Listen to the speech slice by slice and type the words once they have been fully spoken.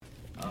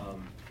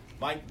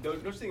Mike,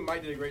 don't you think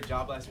Mike did a great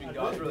job last week?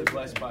 I was really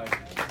blessed by you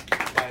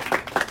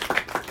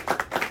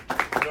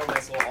know,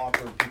 that's a little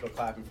awkward, people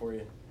clapping for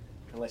you.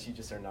 Unless you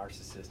just are a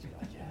narcissist. You're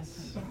like,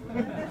 yes,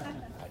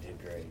 I did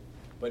great.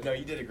 But no,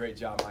 you did a great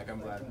job, Mike.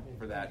 I'm glad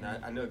for that.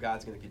 And I know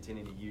God's going to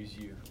continue to use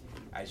you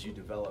as you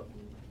develop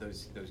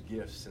those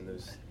gifts and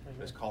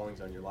those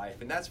callings on your life.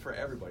 And that's for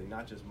everybody,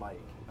 not just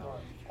Mike.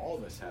 All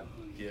of us have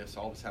gifts.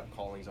 All of us have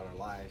callings on our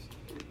lives.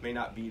 It may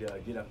not be to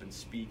get up and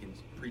speak and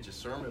preach a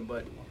sermon,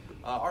 but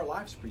our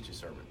lives preach a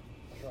sermon.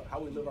 How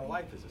we live our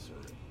life is a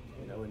sermon.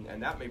 You know,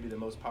 and that may be the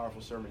most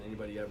powerful sermon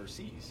anybody ever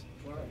sees,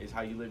 is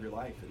how you live your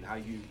life and how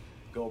you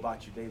go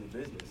about your daily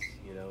business,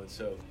 you know. And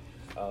so,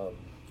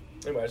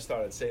 anyway, I just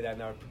thought I'd say that.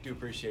 Now, I do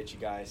appreciate you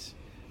guys.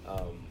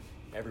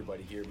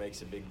 Everybody here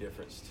makes a big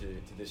difference to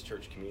this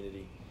church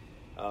community.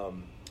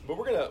 But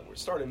we're going to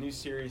start a new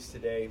series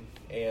today,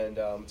 and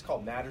it's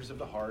called Matters of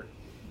the Heart.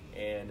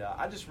 And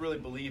I just really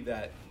believe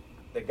that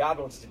God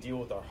wants to deal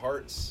with our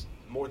hearts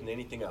more than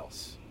anything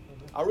else.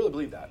 I really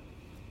believe that.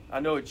 I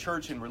know a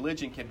church and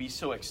religion can be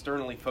so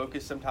externally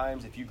focused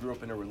sometimes. If you grew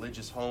up in a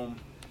religious home,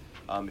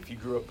 if you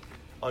grew up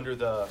under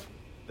the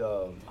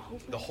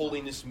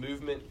holiness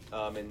movement,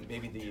 and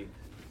maybe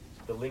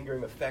the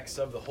lingering effects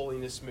of the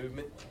holiness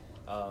movement.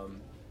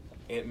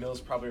 Aunt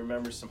Mills probably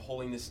remembers some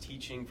holiness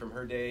teaching from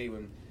her day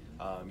when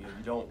you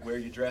don't wear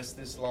your dress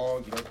this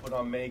long, you don't put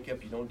on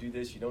makeup, you don't do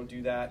this, you don't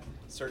do that.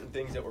 Certain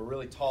things that were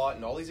really taught,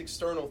 and all these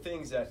external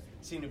things that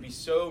seem to be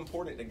so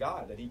important to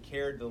God, that He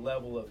cared the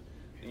level of,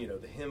 you know,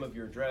 the hem of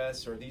your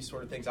dress or these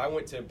sort of things. I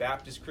went to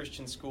Baptist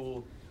Christian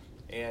school,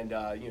 and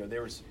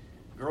there was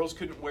girls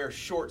couldn't wear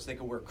shorts; they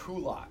could wear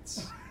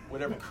culottes,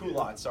 whatever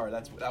culottes are.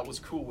 That was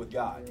cool with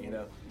God, you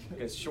know,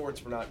 because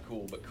shorts were not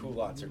cool, but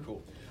culottes are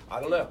cool.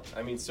 I don't know.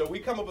 I mean, so we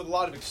come up with a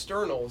lot of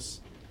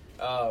externals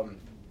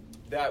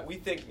that we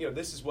think, you know,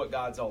 this is what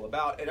God's all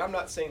about. And I'm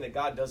not saying that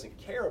God doesn't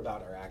care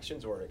about our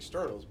actions or our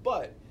externals,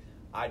 but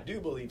I do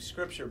believe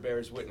Scripture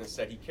bears witness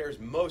that He cares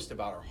most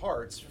about our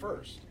hearts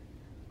first,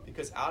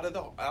 because out of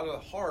the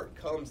heart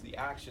comes the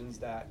actions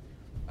that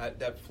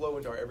flow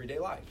into our everyday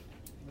life.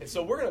 And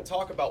so we're going to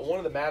talk about one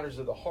of the matters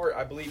of the heart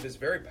I believe is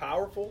very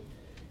powerful,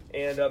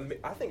 and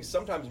I think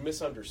sometimes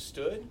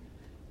misunderstood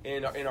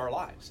in our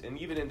lives, and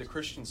even in the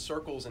Christian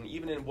circles, and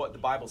even in what the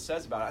Bible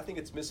says about it. I think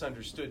it's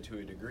misunderstood to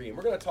a degree. And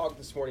we're going to talk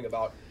this morning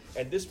about,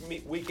 and this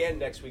week and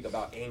next week,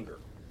 about anger.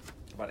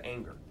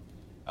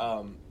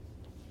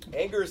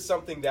 Anger is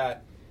something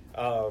that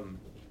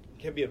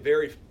can be a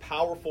very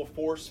powerful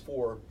force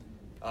for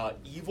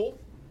evil,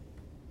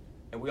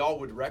 and we all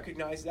would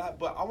recognize that.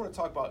 But I want to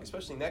talk about,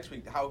 especially next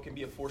week, how it can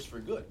be a force for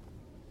good.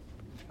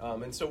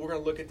 And so we're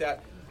going to look at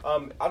that. I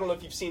don't know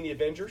if you've seen the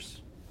Avengers.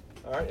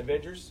 All right,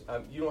 Avengers.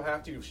 You don't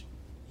have to.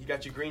 You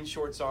got your green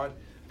shorts on.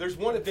 There's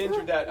one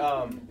Avenger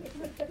that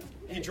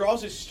he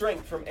draws his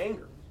strength from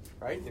anger.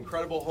 Right,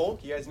 Incredible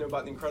Hulk. You guys know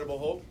about the Incredible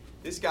Hulk.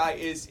 This guy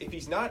is, if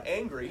he's not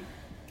angry,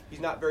 he's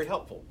not very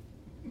helpful.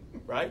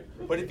 Right,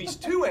 but if he's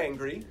too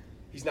angry,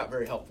 he's not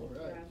very helpful.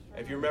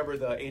 If you remember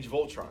the Age of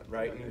Ultron,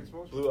 right? And he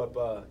blew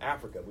up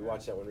Africa. We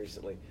watched that one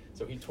recently.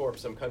 So he tore up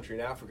some country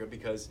in Africa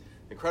because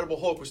the Incredible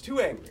Hulk was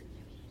too angry.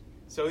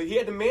 So he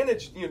had to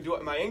manage,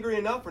 am I angry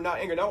enough or not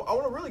angry? Now, I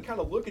want to really kind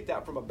of look at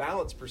that from a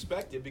balanced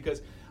perspective,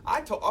 because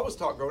I was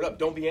taught growing up,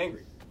 don't be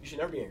angry. You should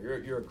never be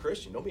angry. You're a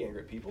Christian. Don't be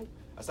angry at people.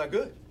 That's not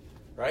good,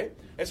 right?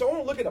 And so I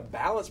want to look at a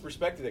balanced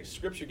perspective that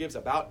Scripture gives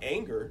about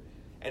anger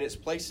and its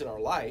place in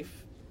our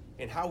life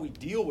and how we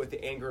deal with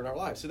the anger in our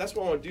life. So that's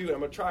what I want to do, and I'm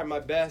going to try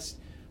my best.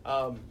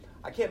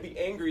 I can't be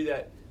angry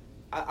that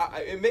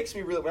it makes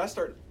me really, when I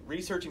start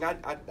researching, I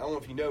don't know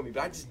if you know me,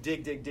 but I just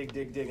dig,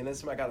 and then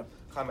somebody got to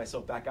climb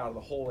myself back out of the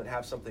hole and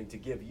have something to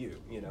give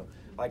you,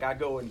 Like I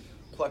go and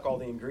pluck all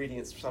the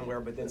ingredients somewhere,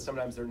 but then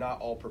sometimes they're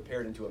not all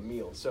prepared into a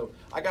meal. So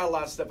I got a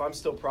lot of stuff I'm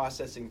still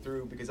processing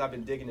through, because I've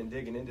been digging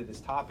into this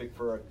topic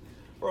for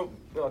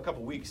a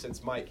couple weeks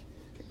since Mike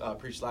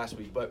preached last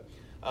week. But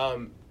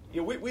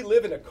we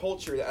live in a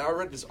culture that, I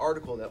read this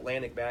article in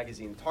Atlantic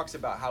Magazine, talks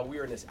about how we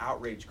are in this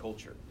outrage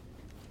culture,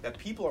 that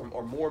people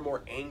are more and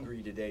more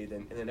angry today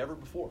than ever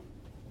before.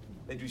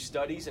 They do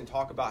studies and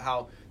talk about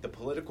how the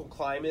political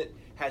climate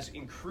has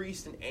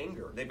increased in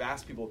anger. They've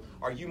asked people,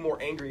 are you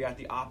more angry at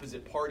the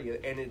opposite party?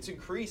 And it's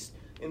increased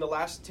in the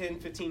last 10,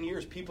 15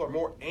 years. People are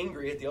more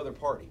angry at the other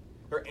party.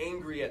 They're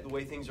angry at the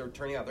way things are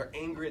turning out. They're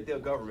angry at the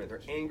government.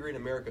 They're angry at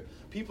America.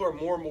 People are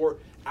more and more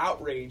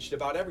outraged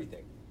about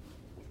everything.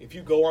 If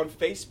you go on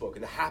Facebook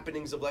and the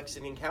happenings of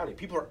Lexington County,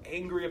 people are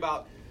angry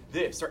about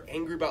this. They're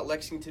angry about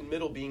Lexington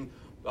Middle being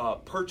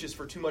purchased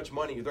for too much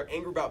money. They're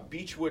angry about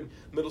Beechwood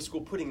Middle School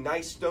putting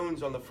nice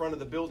stones on the front of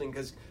the building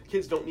because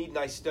kids don't need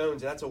nice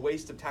stones, and that's a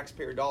waste of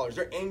taxpayer dollars.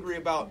 They're angry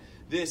about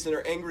this, and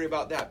they're angry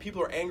about that.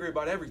 People are angry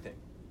about everything.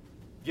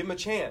 Give them a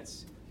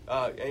chance.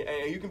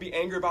 And you can be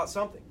angry about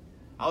something.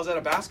 I was at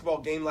a basketball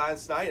game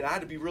last night, and I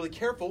had to be really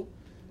careful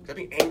because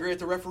I'd be angry at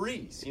the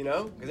referees,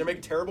 because they're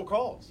making terrible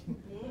calls.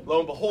 Lo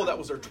and behold, that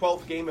was their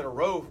 12th game in a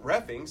row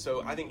reffing,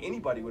 so I think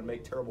anybody would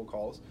make terrible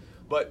calls.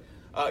 But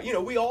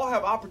we all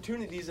have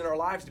opportunities in our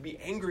lives to be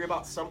angry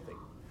about something.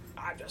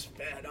 I'm just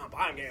fed up.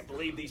 I can't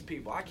believe these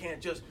people. I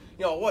can't just,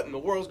 what in the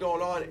world's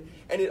going on?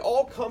 And it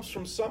all comes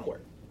from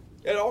somewhere.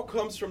 It all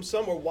comes from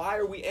somewhere. Why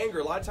are we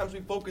angry? A lot of times we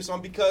focus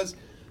on because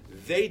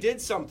they did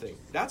something.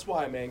 That's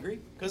why I'm angry,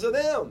 because of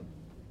them.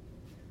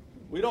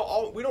 We don't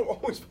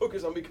always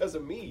focus on because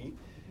of me.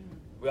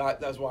 Well,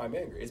 that's why I'm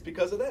angry. It's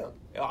because of them.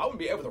 I wouldn't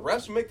be able. The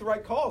refs would make the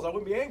right calls. I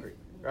wouldn't be angry,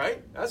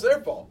 right? That's their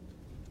fault.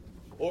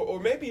 Or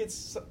maybe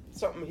it's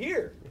something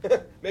here.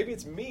 Maybe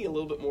it's me a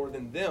little bit more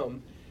than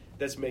them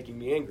that's making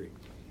me angry.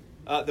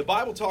 The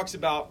Bible talks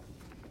about,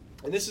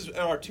 and this is in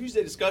our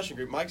Tuesday discussion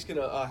group. Mike's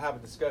going to have a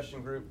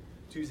discussion group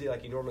Tuesday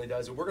like he normally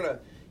does, and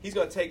he's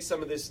going to take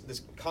some of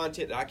this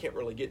content that I can't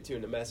really get to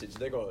in the message.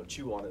 They're going to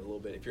chew on it a little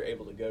bit if you're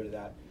able to go to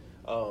that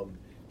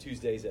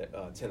Tuesdays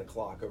at 10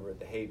 o'clock over at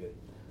the Haven.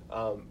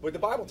 But the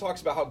Bible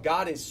talks about how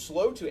God is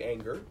slow to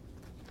anger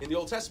in the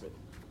Old Testament.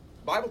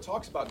 The Bible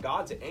talks about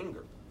God's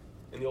anger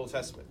in the Old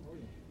Testament.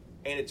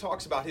 And it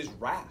talks about his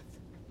wrath,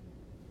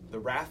 the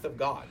wrath of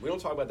God. We don't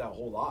talk about that a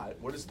whole lot.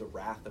 What is the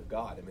wrath of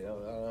God? I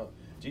don't know.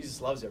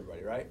 Jesus loves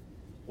everybody, right?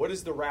 What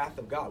is the wrath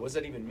of God? What does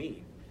that even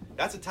mean?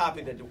 That's a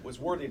topic that was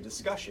worthy of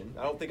discussion.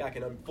 I don't think I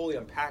can fully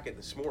unpack it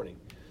this morning.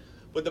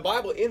 But the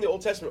Bible in the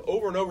Old Testament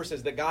over and over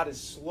says that God is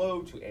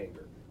slow to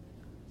anger.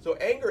 So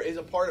anger is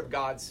a part of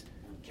God's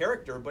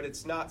character, but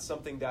it's not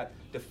something that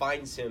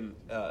defines him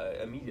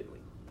immediately.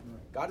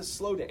 God is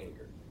slow to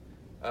anger.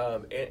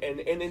 And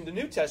in the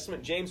New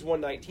Testament, James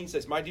 1:19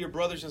 says, "My dear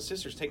brothers and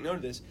sisters, take note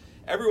of this.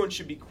 Everyone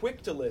should be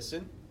quick to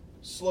listen,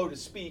 slow to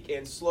speak,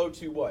 and slow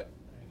to what?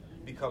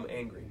 Become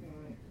angry."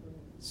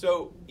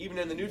 So even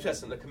in the New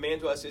Testament, the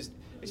command to us is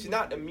to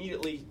not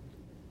immediately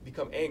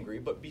become angry,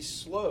 but be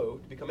slow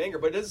to become angry.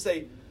 But it doesn't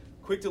say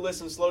quick to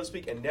listen, slow to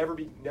speak, and never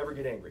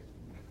get angry.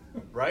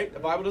 Right? The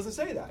Bible doesn't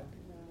say that.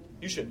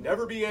 You should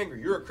never be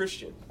angry. You're a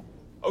Christian.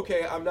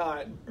 Okay, I'm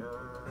not.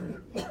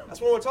 That's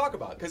what I want to talk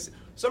about. Because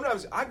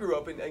sometimes I grew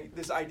up in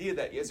this idea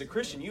that as a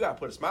Christian, you got to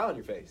put a smile on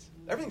your face.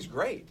 Everything's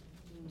great.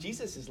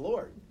 Jesus is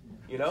Lord,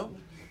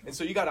 And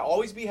so you got to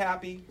always be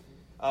happy.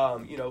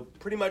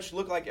 Pretty much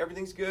look like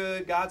everything's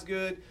good. God's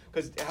good.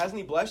 Because hasn't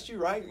he blessed you,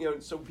 right?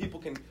 So people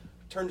can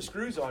turn the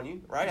screws on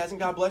you, right? Hasn't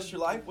God blessed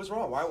your life? What's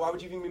wrong? Why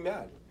would you even be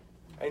mad?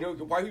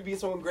 Why would you be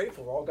so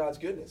ungrateful for all God's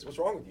goodness? What's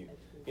wrong with you?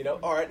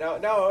 All right, now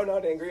I'm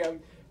not angry.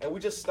 And we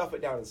just stuff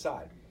it down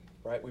inside,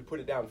 right? We put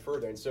it down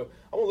further. And so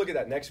I want to look at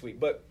that next week.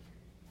 But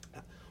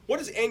what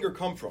does anger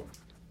come from?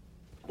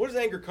 Where does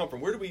anger come from?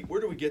 Where do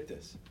we get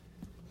this?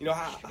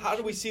 How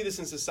do we see this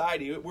in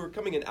society? We're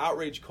becoming an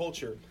outrage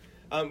culture.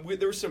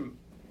 There were some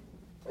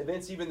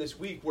events even this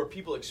week where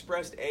people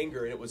expressed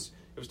anger, and it was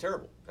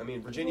terrible.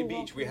 Virginia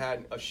Beach, we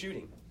had a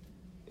shooting.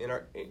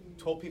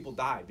 12 people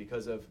died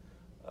because of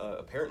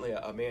apparently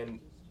a man.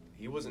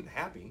 He wasn't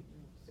happy.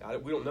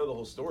 We don't know the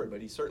whole story, but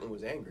he certainly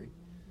was angry.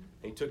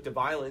 And he took to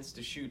violence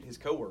to shoot his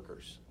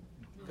coworkers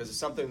because of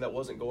something that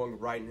wasn't going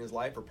right in his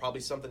life, or probably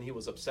something he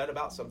was upset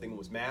about, something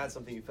was mad,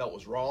 something he felt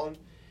was wrong.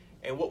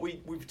 And what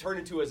we've turned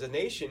into as a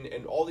nation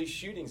and all these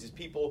shootings is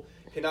people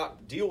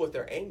cannot deal with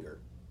their anger.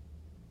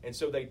 And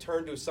so they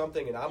turn to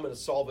something, and I'm going to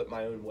solve it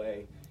my own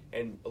way.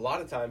 And a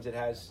lot of times it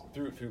has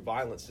through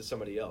violence to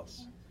somebody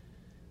else.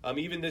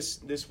 Even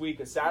this week,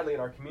 sadly in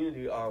our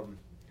community,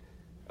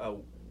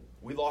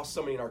 we lost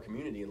somebody in our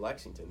community in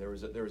Lexington. There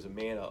was a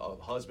man, a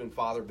husband,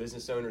 father,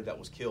 business owner that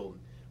was killed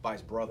by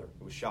his brother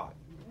who was shot.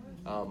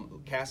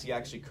 Cassie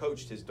actually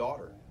coached his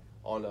daughter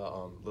on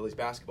Lily's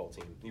basketball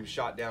team. He was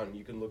shot down, and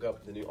you can look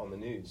up on the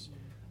news.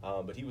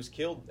 But he was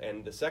killed,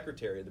 and the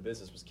secretary of the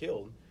business was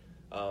killed.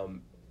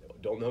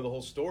 Don't know the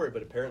whole story,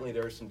 but apparently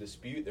there was some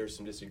dispute, there was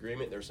some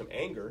disagreement, there was some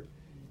anger,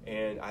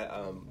 and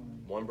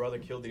one brother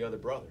killed the other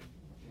brother.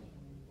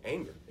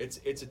 Anger. It's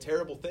a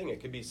terrible thing. It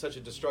can be such a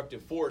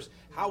destructive force.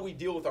 How we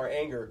deal with our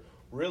anger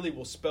really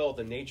will spell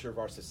the nature of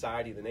our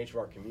society, the nature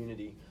of our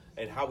community,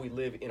 and how we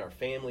live in our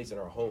families and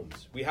our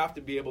homes. We have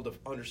to be able to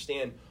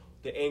understand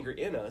the anger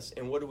in us,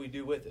 and what do we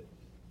do with it?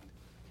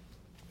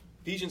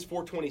 Ephesians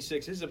 4:26,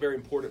 this is a very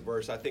important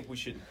verse. I think we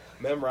should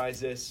memorize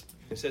this.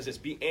 It says this: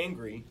 be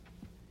angry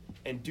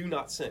and do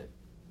not sin.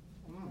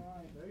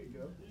 There you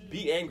go.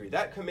 Be angry.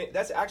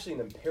 That's actually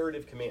an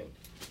imperative command.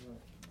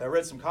 I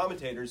read some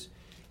commentators,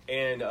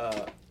 and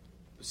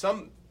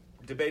some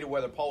debated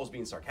whether Paul was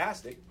being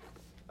sarcastic,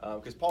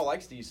 because Paul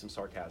likes to use some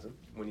sarcasm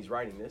when he's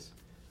writing this.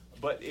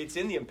 But it's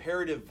in the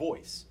imperative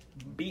voice.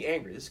 Be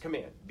angry. This is a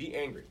command. Be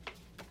angry.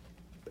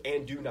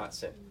 And do not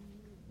sin.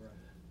 Right.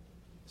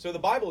 So the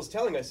Bible is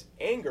telling us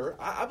anger,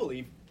 I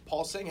believe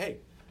Paul's saying, hey,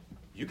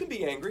 you can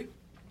be angry.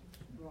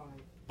 Right.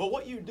 But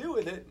what you do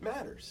with it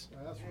matters.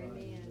 That's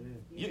right.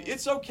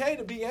 It's okay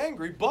to be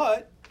angry,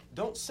 but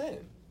don't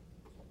sin.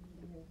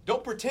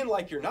 Don't pretend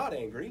like you're not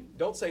angry.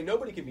 Don't say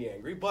nobody can be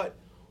angry. But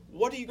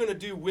what are you going to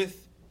do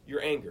with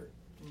your anger?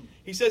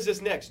 He says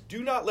this next: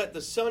 do not let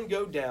the sun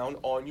go down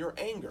on your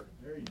anger.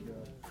 There you go.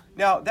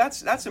 Now,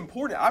 that's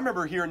important. I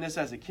remember hearing this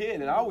as a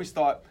kid, and I always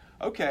thought,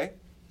 okay,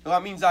 well,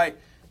 that means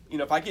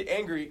if I get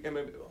angry,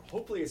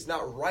 hopefully it's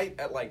not right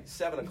at like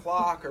 7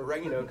 o'clock or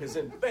right, because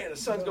then, man, the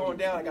sun's going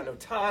down. I got no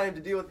time to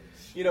deal with.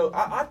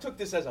 I took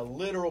this as a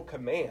literal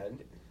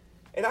command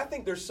And I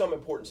think there's some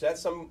importance to that.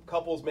 Some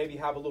couples maybe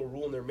have a little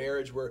rule in their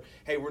marriage where,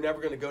 hey, we're never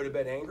going to go to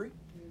bed angry.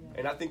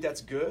 And I think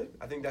that's good.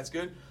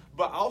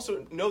 But I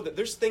also know that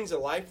there's things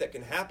in life that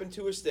can happen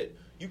to us that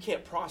you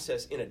can't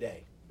process in a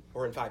day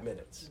or in 5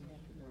 minutes.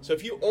 So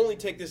if you only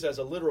take this as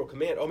a literal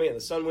command, oh man,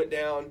 the sun went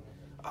down,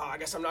 I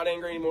guess I'm not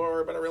angry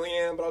anymore, but I really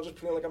am, but I'll just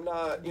pretend like I'm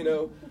not,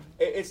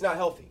 it's not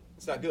healthy.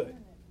 It's not good.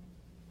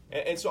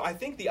 And so I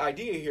think the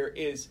idea here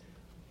is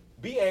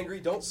be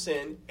angry, don't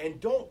sin, and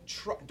don't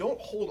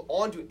hold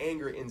on to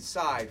anger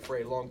inside for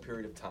a long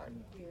period of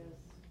time. Yes.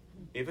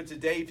 If it's a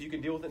day, if you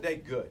can deal with it a day,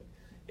 good.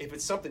 If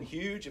it's something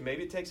huge and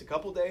maybe it takes a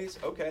couple days,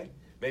 okay.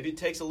 Maybe it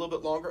takes a little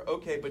bit longer,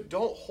 okay. But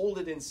don't hold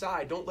it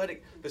inside. Don't let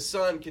the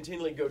sun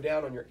continually go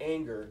down on your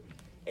anger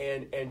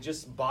and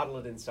just bottle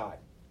it inside.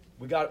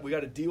 We got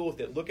to deal with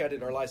it, look at it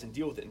in our lives and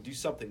deal with it and do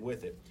something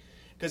with it.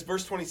 Because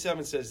verse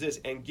 27 says this,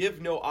 and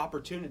give no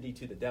opportunity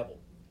to the devil.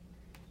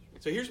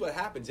 So here's what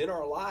happens in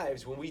our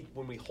lives when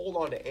we hold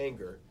on to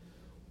anger.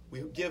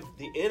 We give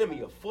the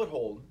enemy a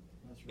foothold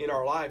in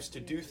our lives to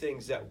do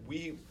things that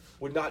we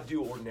would not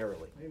do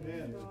ordinarily.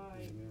 Amen.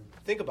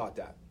 Think about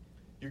that.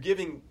 You're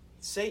giving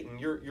Satan,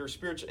 your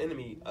spiritual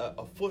enemy,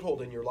 a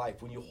foothold in your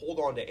life when you hold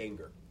on to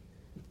anger.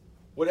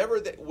 Whatever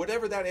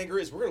that anger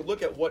is, we're going to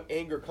look at what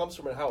anger comes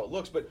from and how it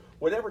looks, but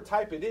whatever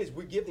type it is,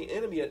 we give the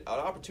enemy an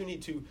opportunity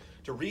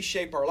to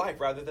reshape our life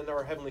rather than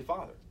our Heavenly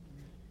Father.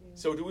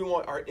 So do we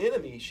want our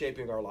enemy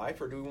shaping our life,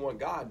 or do we want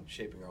God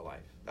shaping our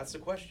life? That's the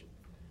question.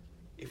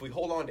 If we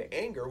hold on to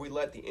anger, we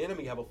let the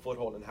enemy have a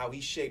foothold in how he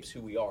shapes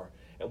who we are,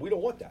 and we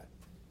don't want that.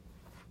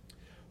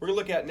 We're going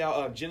to look at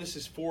now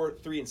Genesis 4,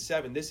 3, and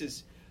 7. This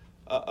is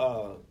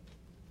one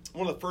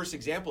of the first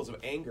examples of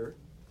anger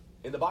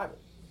in the Bible.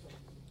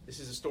 This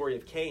is a story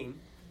of Cain.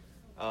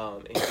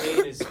 And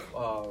Cain is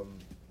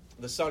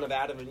the son of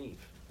Adam and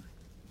Eve.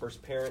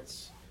 First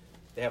parents,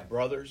 they have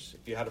brothers.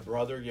 If you had a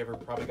brother, you ever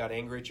probably got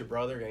angry at your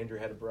brother. Andrew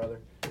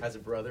has a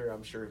brother.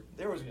 I'm sure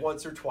there was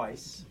once or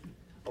twice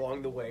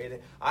along the way.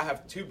 I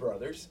have 2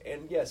 brothers,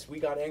 and yes, we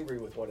got angry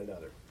with one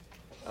another.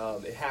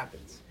 It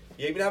happens.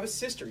 You even have a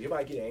sister. You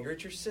might get angry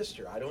at your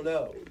sister. I don't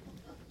know.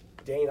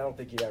 Dane, I don't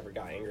think you ever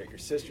got angry at your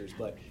sisters,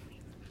 but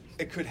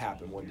it could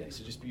happen one day.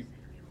 So just be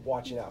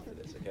watching out for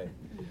this, okay?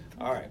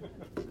 All right.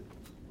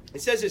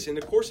 It says this, in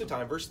the course of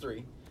time, verse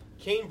 3,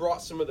 Cain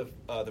brought some of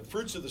the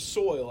fruits of the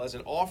soil as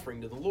an offering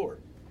to the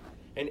Lord.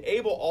 And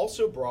Abel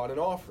also brought an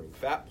offering,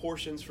 fat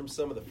portions from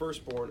some of the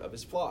firstborn of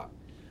his flock.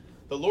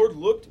 The Lord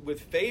looked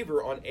with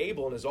favor on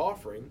Abel and his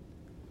offering,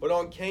 but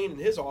on Cain and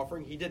his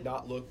offering he did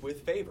not look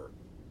with favor.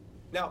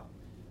 Now,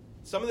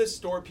 some of this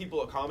story,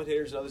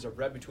 commentators and others have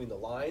read between the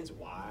lines.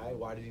 Why?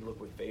 Why did he look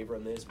with favor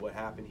on this? What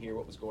happened here?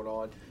 What was going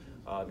on?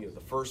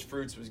 The first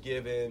fruits was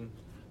given.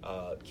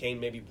 Cain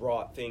maybe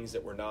brought things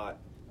that were not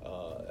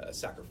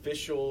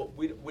sacrificial.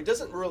 It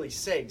doesn't really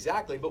say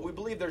exactly, but we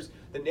believe there's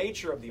the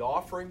nature of the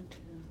offering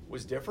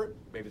was different.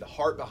 Maybe the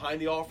heart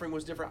behind the offering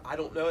was different. I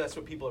don't know. That's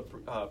what people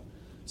have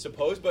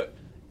supposed. But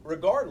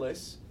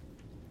regardless,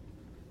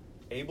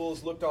 Abel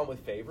is looked on with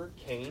favor.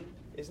 Cain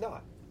is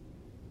not.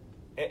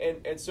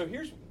 And so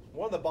here's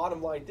one of the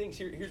bottom line things.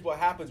 Here's what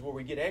happens where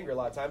we get angry a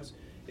lot of times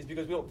is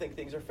because we don't think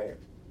things are fair.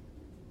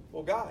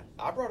 Well, God,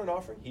 I brought an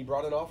offering. He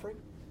brought an offering.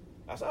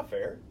 That's not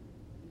fair.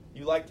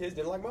 You liked his,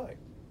 didn't like mine.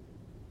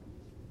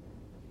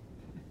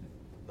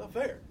 Not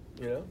fair,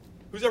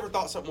 Who's ever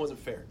thought something wasn't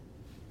fair?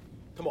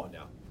 Come on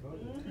now.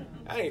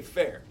 That ain't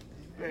fair.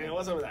 Man,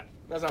 what's up with that?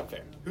 That's not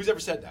fair. Who's ever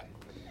said that?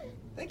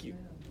 Thank you.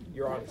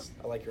 You're honest.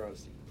 I like your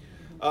honesty.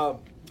 And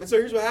so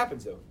here's what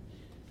happens, though.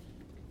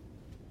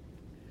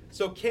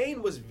 So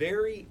Cain was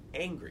very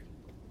angry.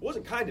 He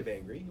wasn't kind of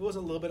angry. He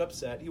wasn't a little bit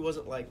upset. He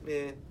wasn't like,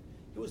 man.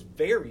 He was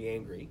very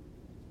angry.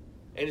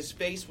 And his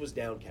face was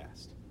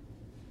downcast.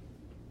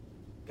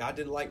 God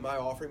didn't like my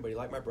offering, but he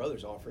liked my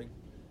brother's offering.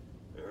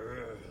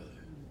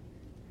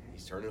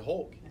 He's turning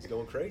Hulk. He's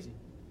going crazy.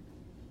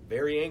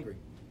 Very angry.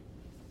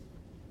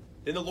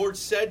 Then the Lord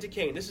said to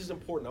Cain, this is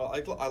important.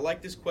 I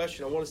like this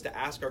question. I want us to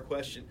ask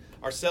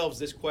ourselves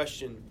this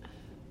question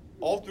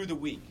all through the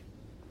week.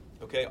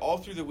 Okay, all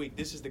through the week,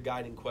 this is the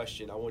guiding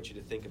question I want you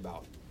to think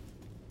about.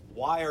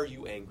 Why are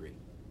you angry?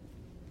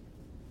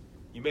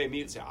 You may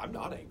immediately say, I'm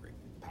not angry,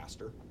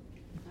 Pastor.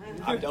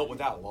 I've dealt with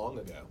that long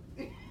ago.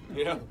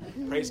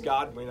 Praise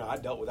God. I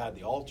dealt with that at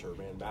the altar,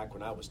 man, back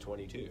when I was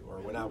 22 or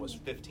when I was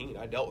 15.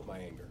 I dealt with my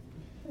anger.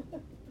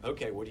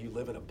 Okay, do you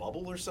live in a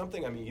bubble or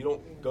something? You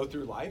don't go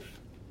through life?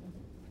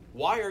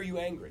 Why are you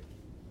angry?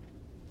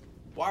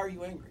 Why are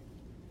you angry?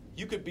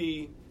 You could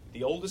be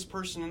the oldest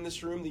person in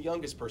this room, the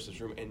youngest person in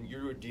this room, and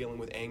you're dealing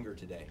with anger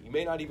today. You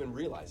may not even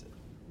realize it.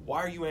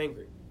 Why are you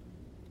angry?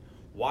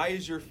 Why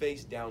is your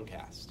face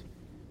downcast?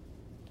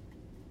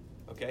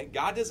 Okay?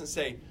 God doesn't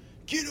say,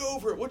 get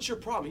over it. What's your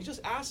problem? He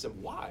just asks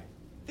him, why?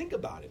 Think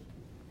about it.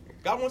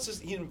 God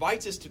he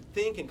invites us to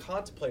think and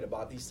contemplate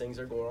about these things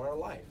that are going on in our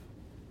life.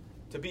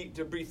 To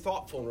be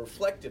thoughtful and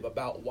reflective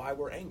about why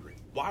we're angry,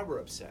 why we're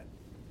upset.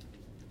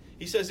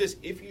 He says this,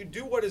 if you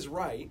do what is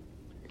right,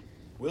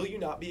 will you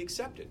not be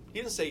accepted? He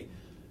doesn't say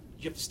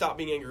you have to stop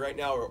being angry right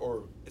now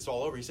or it's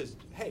all over. He says,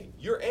 hey,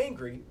 you're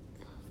angry,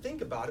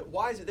 think about it.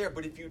 Why is it there?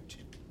 But if you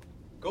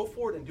go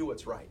forward and do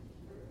what's right.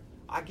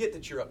 I get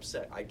that you're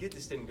upset. I get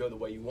this didn't go the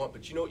way you want,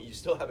 but you know what? You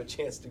still have a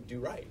chance to do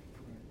right.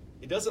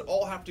 It doesn't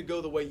all have to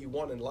go the way you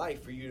want in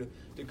life for you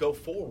to go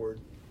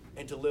forward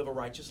and to live a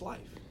righteous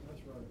life.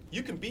 That's right.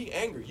 You can be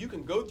angry. You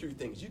can go through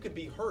things. You can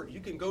be hurt. You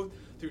can go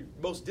through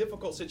most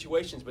difficult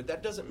situations, but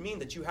that doesn't mean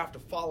that you have to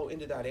follow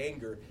into that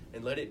anger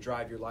and let it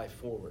drive your life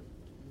forward.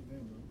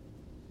 Amen, bro.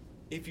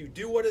 If you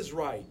do what is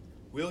right,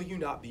 will you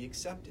not be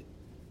accepted?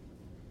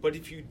 But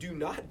if you do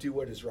not do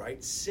what is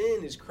right,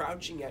 sin is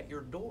crouching at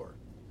your door.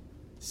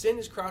 Sin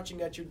is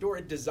crouching at your door.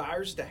 It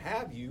desires to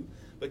have you,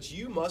 but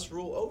you must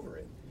rule over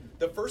it.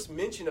 The first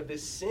mention of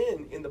this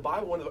sin in the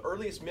Bible, one of the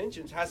earliest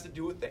mentions, has to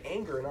do with the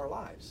anger in our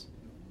lives.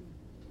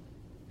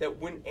 That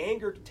when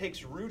anger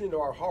takes root into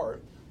our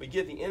heart, we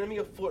give the enemy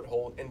a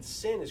foothold, and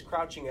sin is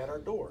crouching at our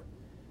door.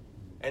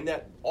 And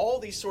that all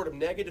these sort of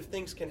negative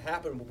things can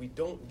happen when we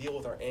don't deal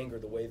with our anger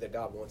the way that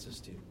God wants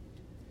us to.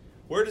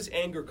 Where does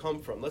anger come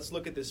from? Let's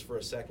look at this for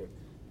a second.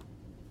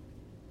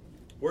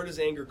 Where does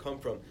anger come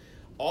from?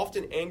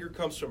 Often anger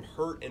comes from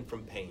hurt and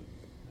from pain.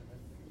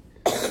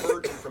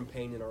 Hurt and from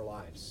pain in our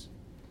lives.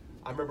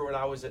 I remember when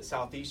I was at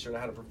Southeastern, I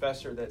had a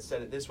professor that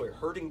said it this way: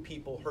 hurting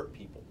people hurt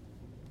people.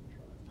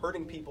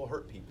 Hurting people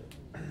hurt people.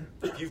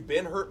 If you've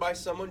been hurt by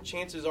someone,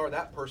 chances are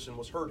that person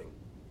was hurting.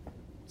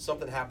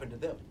 Something happened to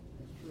them.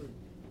 That's true.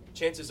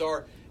 Chances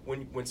are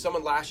when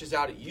someone lashes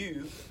out at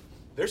you,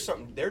 there's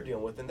something they're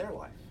dealing with in their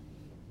life.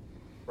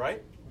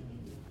 Right?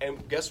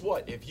 And guess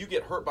what? If you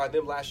get hurt by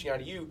them lashing out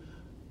at you,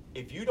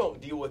 if you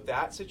don't deal with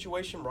that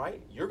situation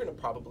right, you're going to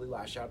probably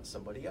lash out at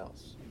somebody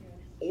else.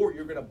 Or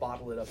you're going to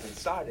bottle it up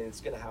inside, and it's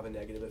going to have a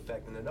negative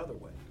effect in another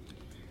way.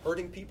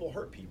 Hurting people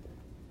hurt people.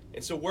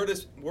 And so where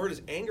does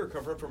anger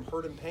come from? From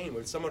hurt and pain.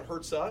 When someone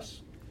hurts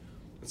us,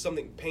 when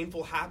something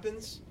painful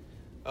happens,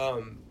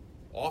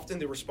 often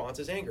the response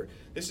is anger.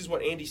 This is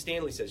what Andy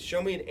Stanley says: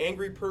 show me an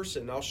angry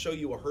person and I'll show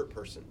you a hurt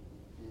person.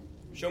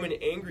 Show me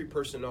an angry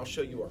person and I'll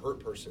show you a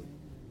hurt person.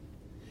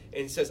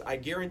 And he says, I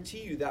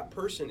guarantee you that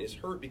person is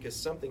hurt because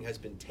something has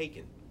been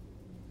taken.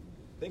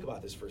 Think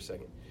about this for a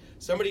second.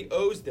 Somebody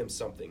owes them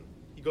something.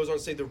 He goes on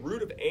to say the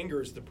root of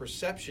anger is the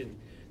perception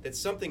that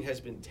something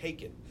has been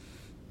taken.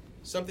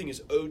 Something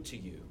is owed to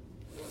you.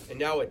 And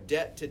now a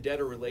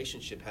debt-to-debtor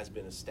relationship has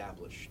been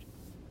established.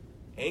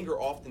 Anger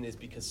often is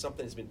because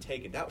something has been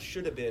taken. That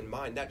should have been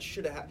mine. It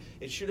should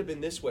have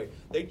been this way.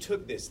 They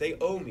took this. They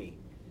owe me.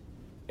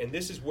 And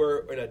this is where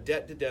in a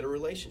debt-to-debtor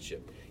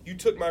relationship. You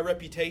took my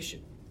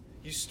reputation.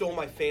 You stole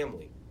my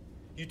family.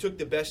 You took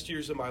the best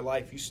years of my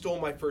life. You stole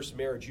my first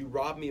marriage. You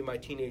robbed me in my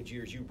teenage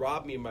years. You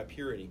robbed me in my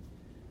purity.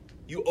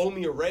 You owe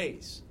me a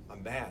raise.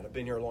 I'm mad. I've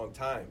been here a long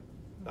time.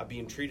 Not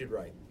being treated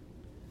right.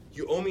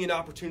 You owe me an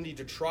opportunity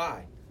to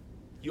try.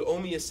 You owe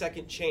me a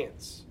second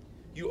chance.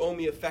 You owe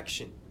me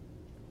affection.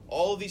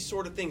 All of these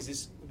sort of things,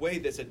 this way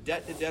that's a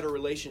debt-to-debtor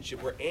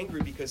relationship. We're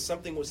angry because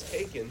something was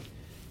taken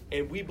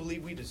and we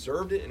believe we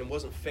deserved it and it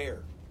wasn't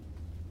fair.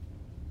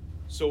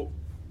 So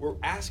we're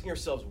asking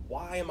ourselves,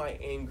 why am I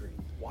angry?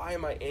 Why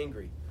am I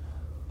angry?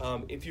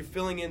 If you're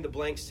filling in the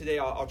blanks today,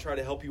 I'll try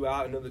to help you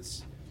out. I know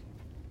that's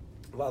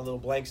a lot of little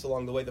blanks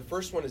along the way. The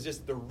first one is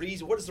just the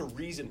reason. What is the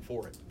reason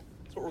for it?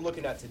 That's what we're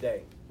looking at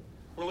today.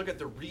 We're going to look at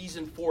the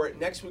reason for it.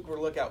 Next week, we're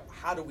going to look at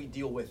how do we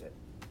deal with it.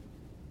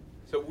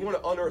 So we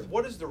want to unearth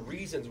what is the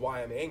reasons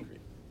why I'm angry.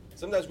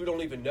 Sometimes we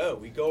don't even know.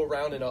 We go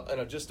around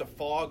in just a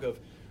fog of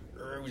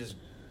we just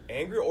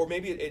angry, or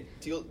maybe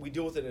we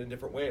deal with it in a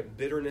different way, of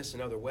bitterness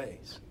and other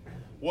ways.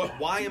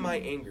 Why am I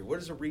angry? What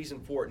is the reason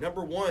for it?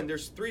 Number one,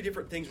 there's three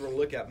different things we're going to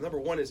look at. Number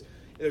one is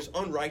there's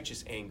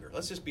unrighteous anger.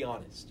 Let's just be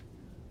honest.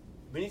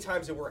 Many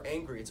times that we're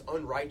angry, it's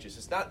unrighteous.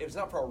 It's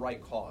not for a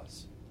right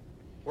cause.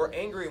 We're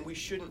angry and we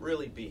shouldn't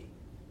really be.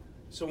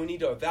 So we need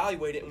to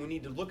evaluate it and we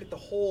need to look at the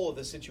whole of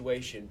the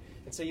situation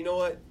and say, you know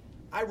what?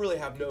 I really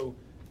have no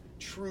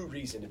true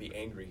reason to be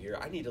angry here.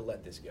 I need to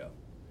let this go.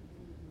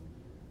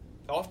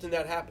 Often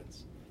that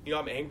happens. You know,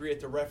 I'm angry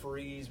at the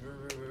referees.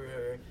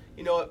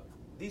 You know what?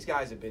 These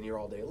guys have been here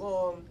all day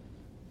long.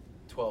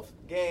 12th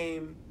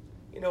game.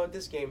 You know what?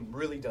 This game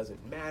really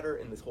doesn't matter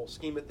in this whole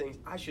scheme of things.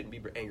 I shouldn't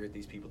be angry at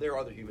these people. They're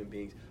other human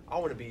beings. I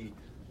want to be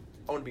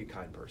a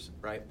kind person,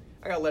 right?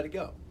 I got to let it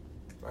go,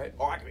 right?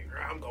 Or I can be,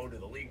 I'm going to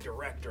the league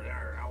director.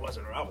 That was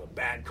a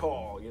bad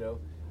call, you know.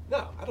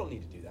 No, I don't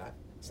need to do that.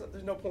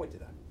 There's no point to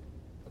that,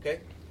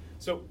 okay?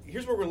 So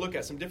here's what we're going to look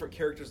at, some different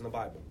characters in the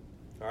Bible,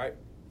 all right?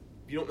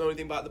 If you don't know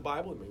anything about the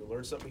Bible, maybe you'll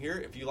learn something here.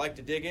 If you like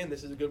to dig in,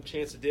 this is a good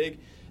chance to dig,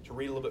 to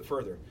read a little bit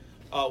further.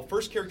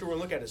 First character we're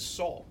going to look at is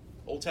Saul,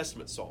 Old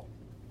Testament Saul.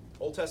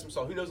 Old Testament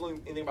Saul. Who knows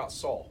anything about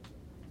Saul?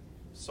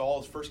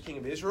 Saul is first king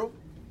of Israel,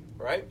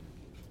 right?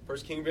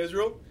 First king of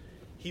Israel.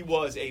 He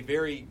was a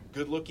very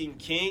good-looking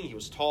king. He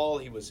was tall.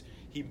 He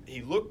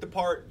looked the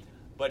part,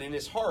 but in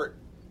his heart,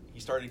 he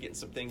started getting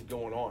some things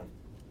going on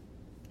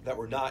that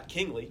were not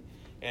kingly.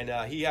 And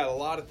he had a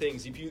lot of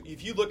things.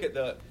 If you look at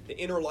the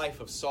inner life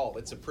of Saul,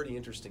 it's a pretty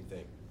interesting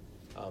thing.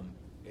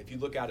 If you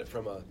look at it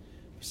from a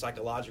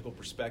psychological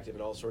perspective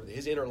and all sorts of,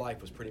 his inner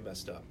life was pretty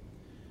messed up.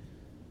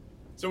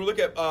 So we look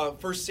at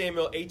 1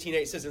 Samuel 18:8.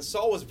 It says, and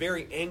Saul was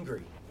very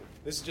angry.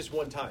 This is just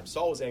one time.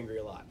 Saul was angry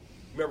a lot.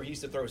 Remember, he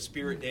used to throw a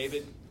spear at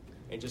David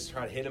and just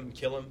try to hit him and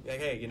kill him. Like,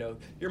 hey,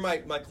 you're my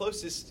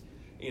closest,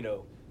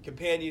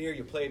 companion here.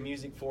 You play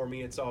music for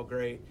me. It's all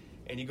great.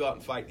 And you go out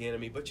and fight the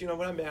enemy. But,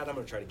 when I'm mad, I'm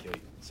going to try to kill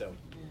you. So,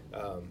 I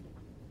don't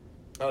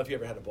know if you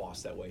ever had a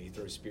boss that way. He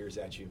throws spears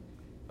at you.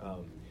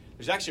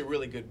 There's actually a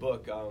really good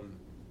book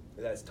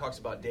that talks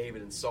about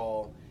David and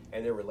Saul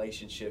and their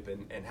relationship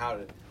and how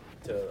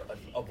to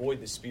avoid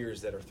the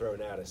spears that are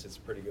thrown at us. It's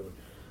a pretty good one.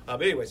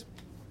 But anyways,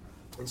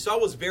 and Saul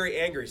was very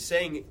angry,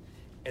 saying,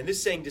 and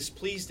this saying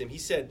displeased him. He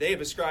said, they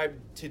have ascribed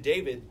to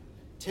David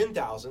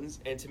 10,000s,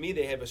 and to me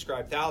they have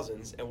ascribed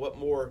thousands, and what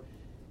more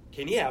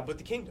can he have but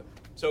the kingdom?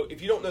 So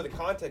if you don't know the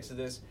context of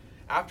this,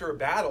 after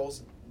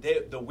battles,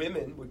 the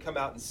women would come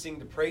out and sing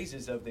the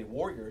praises of the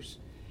warriors,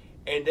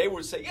 and they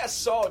would say, yes,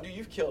 Saul, dude,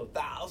 you've killed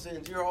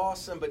thousands, you're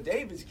awesome, but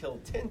David's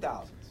killed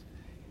 10,000s.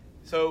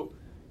 So,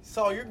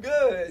 Saul, you're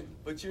good,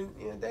 but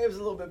David's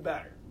a little bit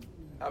better.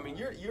 I mean,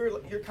 you're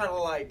kind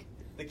of like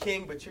the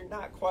king, but you're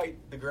not quite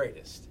the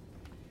greatest.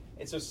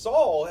 And so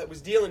Saul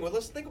was dealing with,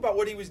 let's think about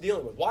what he was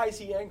dealing with. Why is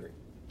he angry?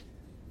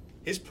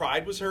 His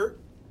pride was hurt.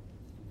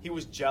 He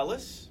was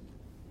jealous.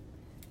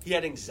 He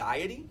had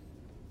anxiety.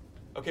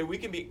 Okay, we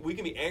can be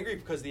angry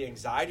because of the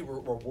anxiety. We're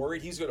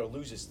worried he's going to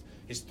lose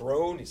his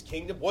throne, his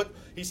kingdom.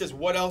 He says,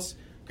 what else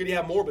could he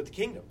have more but the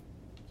kingdom?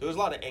 So there's a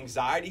lot of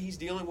anxiety he's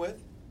dealing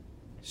with.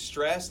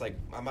 Stress, like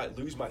I might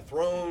lose my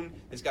throne.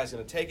 This guy's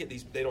going to take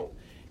it. They don't.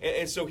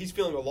 And so he's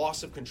feeling a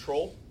loss of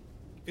control,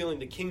 feeling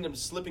the kingdom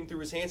slipping through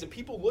his hands. And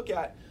people look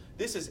at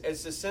this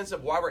as a sense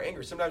of why we're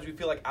angry. Sometimes we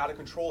feel like out of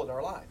control in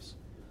our lives.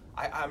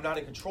 I'm not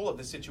in control of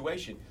this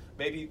situation.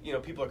 Maybe,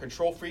 people are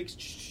control freaks.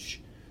 Shh.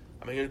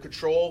 I'm in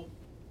control,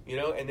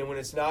 and then when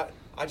it's not,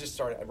 I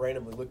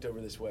randomly looked over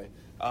this way.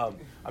 I'm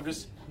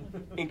just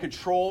in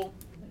control,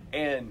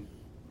 and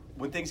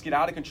when things get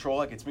out of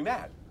control, it gets me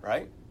mad,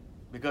 right?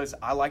 Because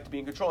I like to be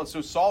in control. And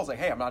so Saul's like,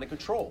 hey, I'm not in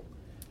control.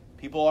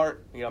 People aren't,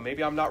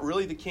 maybe I'm not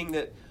really the king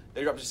that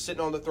I'm just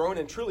sitting on the throne.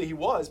 And truly he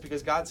was,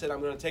 because God said,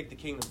 I'm going to take the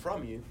kingdom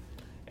from you.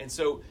 And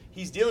so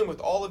he's dealing with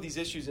all of these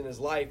issues in his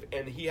life,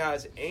 and he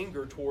has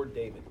anger toward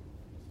David,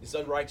 this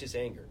unrighteous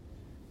anger.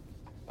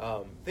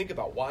 Think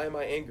about, why am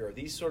I angry? Are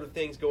these sort of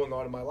things going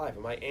on in my life?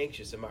 Am I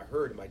anxious? Am I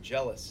hurt? Am I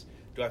jealous?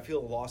 Do I feel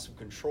a loss of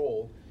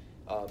control?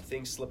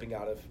 Things slipping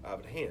out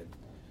of hand.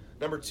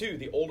 Number 2,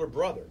 the older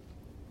brother.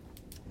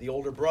 The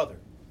older brother.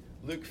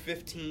 Luke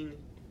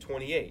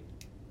 15:28.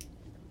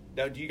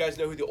 Now, do you guys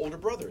know who the older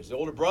brother is? The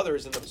older brother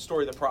is in the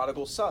story of the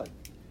prodigal son.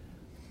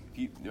 If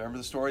you remember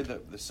the story,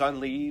 the son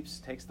leaves,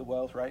 takes the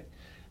wealth, right?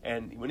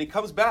 And when he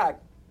comes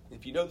back,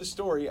 if you know the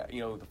story,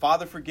 the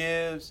father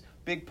forgives,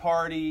 big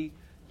party,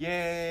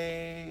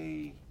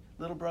 yay,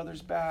 little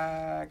brother's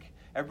back,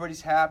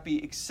 everybody's happy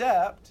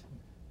except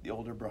the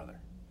older brother.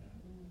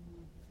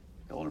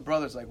 The older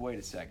brother's like, wait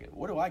a second,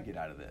 what do I get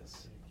out of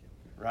this,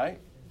 right?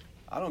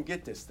 I don't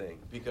get this thing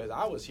because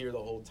I was here the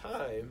whole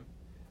time.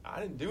 I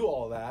didn't do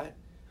all that,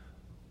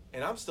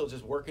 and I'm still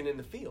just working in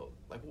the field.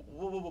 Like,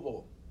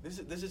 whoa. This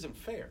isn't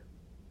fair.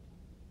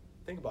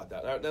 Think about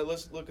that. Now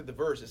let's look at the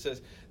verse. It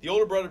says, the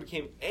older brother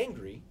became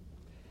angry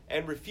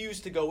and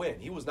refused to go in.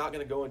 He was not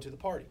going to go into the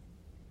party.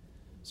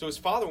 So his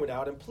father went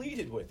out and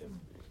pleaded with him.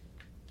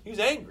 He was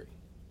angry.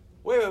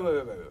 Wait.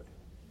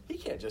 He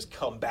can't just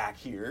come back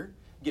here,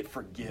 get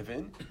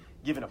forgiven,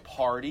 given a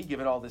party,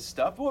 given all this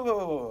stuff.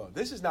 Whoa.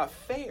 This is not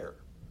fair.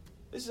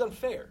 This is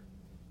unfair.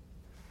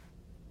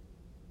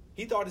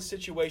 He thought his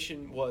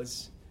situation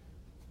was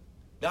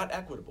not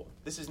equitable.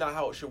 This is not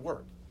how it should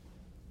work.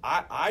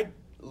 I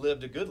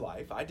lived a good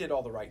life. I did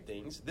all the right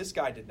things. This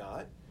guy did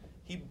not.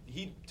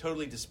 He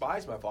totally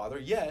despised my father,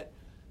 yet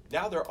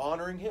now they're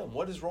honoring him.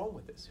 What is wrong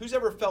with this? Who's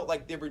ever felt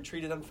like they were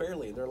treated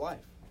unfairly in their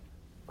life?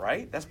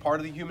 Right? That's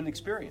part of the human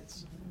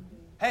experience.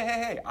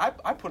 Hey, I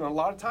put in a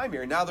lot of time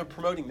here, and now they're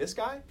promoting this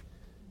guy?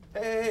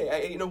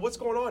 Hey, what's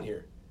going on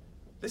here?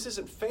 This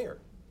isn't fair.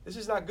 This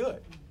is not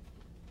good.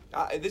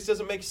 This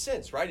doesn't make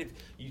sense, right? If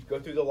you go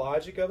through the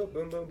logic of it,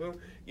 boom,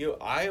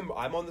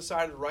 I'm on the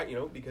side of the right,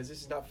 because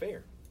this is not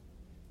fair.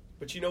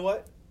 But you know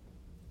what?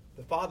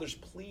 The father's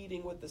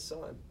pleading with the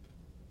son.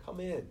 Come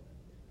in.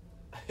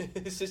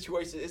 This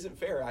situation isn't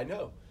fair, I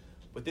know.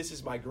 But this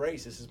is my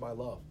grace. This is my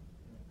love,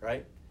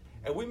 right?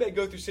 And we may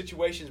go through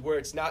situations where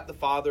it's not the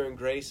father and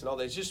grace and all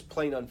that. It's just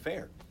plain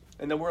unfair.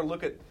 And then we're going to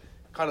look at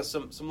kind of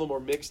some little more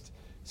mixed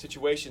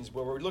situations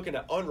where we're looking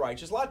at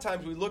unrighteous. A lot of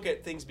times we look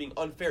at things being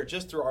unfair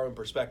just through our own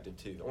perspective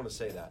too. I want to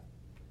say that.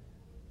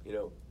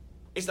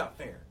 It's not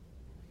fair.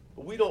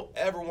 But we don't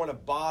ever want to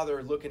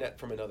bother looking at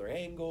from another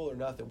angle or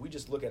nothing. We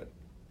just look at it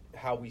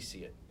how we see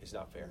it. It's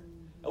not fair.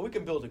 And we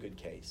can build a good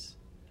case.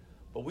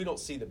 But we don't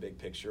see the big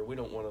picture. We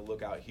don't want to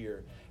look out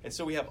here. And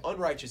so we have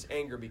unrighteous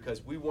anger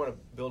because we want to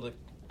build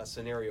a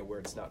scenario where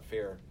it's not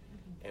fair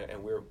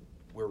and we're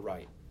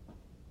right.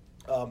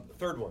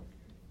 Third one.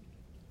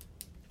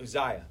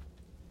 Uzziah.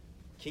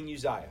 King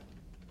Uzziah.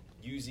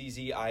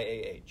 Uzziah,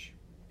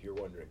 if you're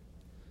wondering.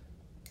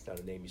 It's not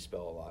a name you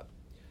spell a lot.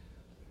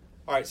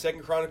 All right, 2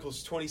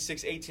 Chronicles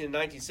 26, 18 and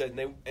 19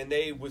 said, and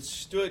they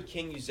withstood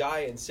King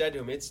Uzziah and said to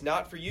him, it's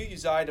not for you,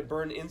 Uzziah, to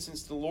burn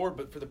incense to the Lord,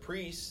 but for the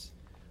priests,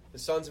 the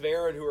sons of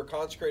Aaron who are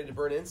consecrated to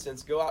burn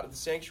incense. Go out to the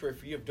sanctuary,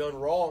 for you have done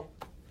wrong,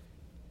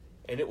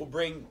 and it will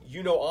bring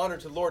you no honor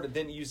to the Lord. And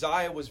then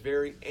Uzziah was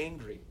very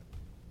angry.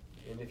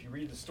 And if you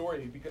read the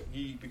story,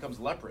 he becomes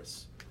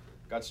leprous.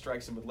 God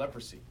strikes him with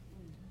leprosy.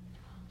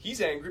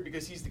 He's angry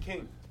because he's the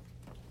king.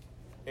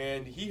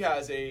 And he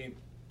has a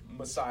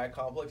Messiah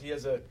complex. He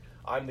has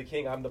I'm the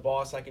king, I'm the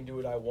boss, I can do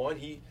what I want.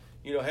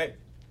 Hey,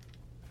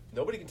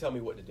 nobody can tell me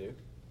what to do.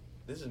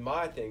 This is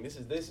my thing. This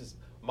is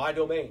my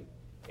domain.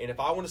 And if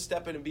I want to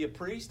step in and be a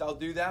priest, I'll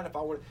do that.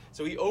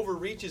 So he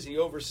overreaches and he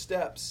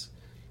oversteps.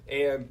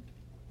 And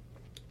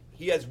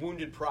he has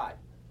wounded pride.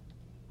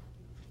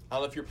 I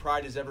don't know if your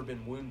pride has ever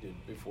been wounded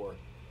before,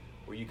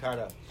 where you kind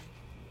of,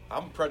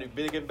 I'm pretty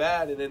big and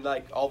bad, and then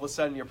like all of a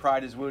sudden your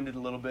pride is wounded a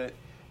little bit,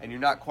 and you're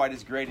not quite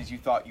as great as you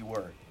thought you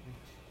were,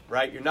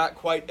 right? You're not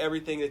quite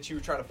everything that you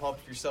were trying to pump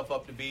yourself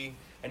up to be,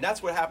 and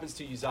that's what happens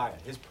to Uzziah.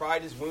 His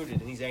pride is wounded,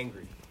 and he's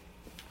angry.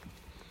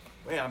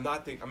 Man, I'm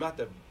not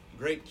the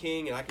great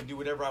king, and I can do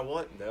whatever I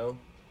want. No,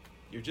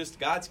 you're just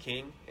God's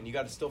king, and you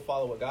got to still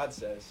follow what God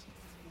says.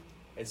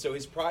 And so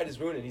his pride is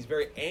wounded. He's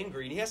very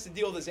angry, and he has to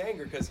deal with his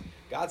anger because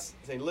God's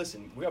saying,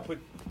 listen, we got to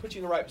put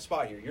you in the right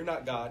spot here. You're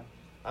not God.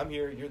 I'm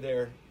here. You're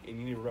there, and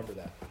you need to remember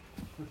that.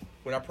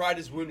 When our pride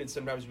is wounded,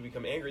 sometimes we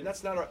become angry, and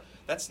that's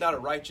not a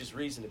righteous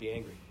reason to be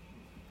angry.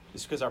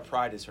 It's because our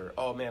pride is hurt.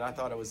 Oh, man, I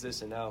thought I was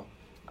this, and now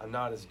I'm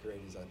not as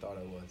great as I thought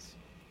I was.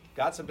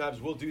 God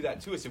sometimes will do that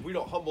to us. If we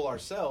don't humble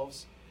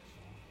ourselves,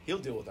 he'll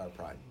deal with our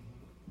pride.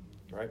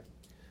 Right?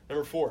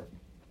 Number 4,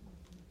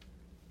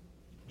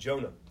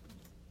 Jonah.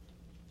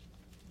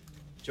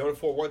 Jonah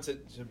 4:1 said,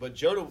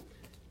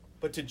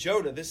 but to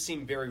Jonah this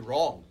seemed very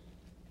wrong,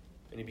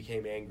 and he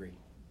became angry.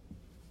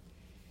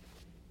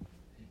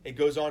 It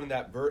goes on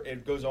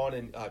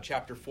in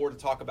chapter 4 to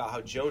talk about how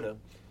Jonah,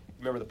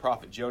 remember the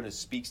prophet Jonah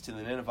speaks to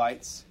the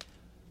Ninevites,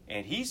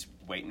 and he's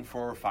waiting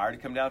for fire to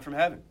come down from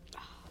heaven.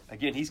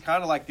 Again, he's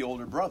kind of like the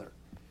older brother.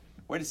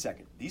 Wait a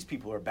second, these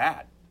people are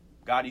bad.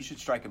 God, you should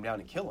strike them down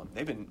and kill them.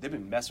 They've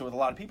been messing with a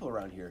lot of people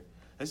around here.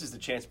 This is the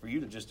chance for you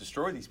to just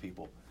destroy these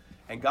people.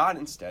 And God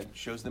instead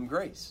shows them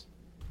grace.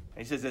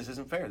 And he says, this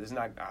isn't fair. This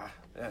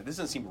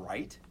doesn't seem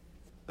right.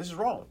 This is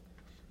wrong.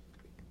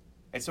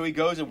 And so he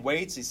goes and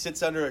waits. He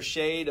sits under a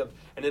shade and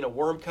then a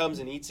worm comes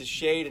and eats his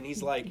shade. And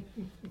he's like,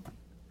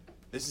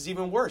 this is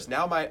even worse.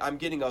 Now I'm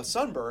getting a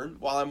sunburn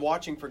while I'm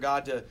watching for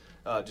God to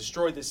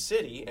destroy this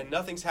city. And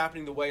nothing's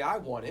happening the way I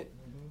want it.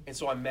 And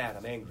so I'm mad.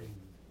 I'm angry.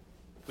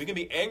 We can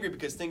be angry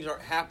because things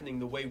aren't happening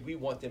the way we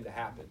want them to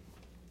happen.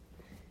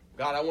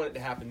 God, I want it to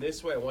happen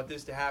this way. I want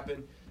this to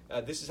happen.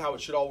 This is how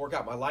it should all work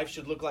out. My life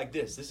should look like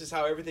this. This is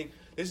how everything,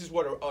 this is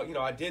what,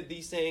 I did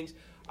these things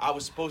I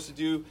was supposed to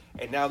do,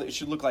 and now it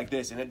should look like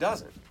this, and it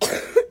doesn't.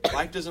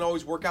 Life doesn't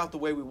always work out the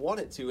way we want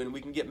it to, and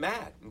we can get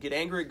mad and get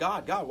angry at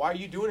God. God, why are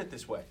you doing it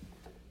this way?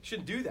 You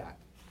shouldn't do that.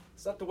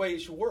 It's not the way it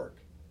should work.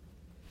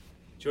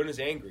 Jonah's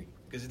angry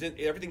because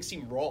everything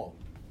seemed wrong.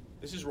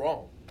 This is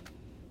wrong.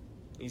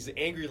 He's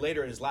angry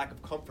later at his lack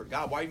of comfort.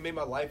 God, why you made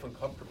my life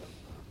uncomfortable?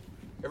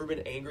 Ever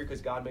been angry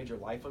because God made your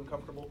life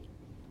uncomfortable?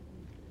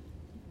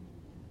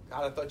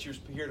 God, I thought you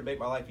were here to make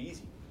my life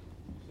easy.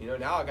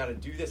 Now I got to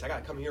do this. I got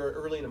to come here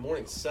early in the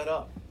morning, set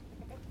up.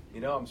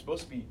 I'm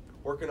supposed to be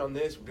working on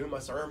this, doing my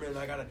sermon.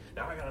 I got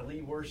to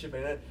lead worship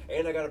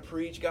and I got to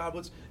preach.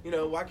 God,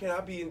 why can't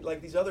I be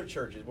like these other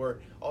churches where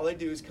all they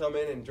do is come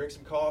in and drink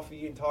some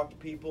coffee and talk to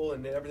people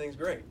and everything's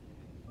great,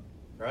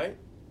 right?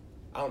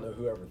 I don't know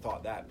who ever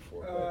thought that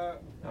before.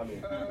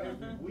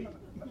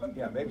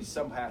 But, maybe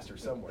some pastor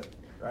somewhere,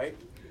 right?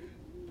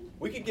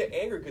 We can get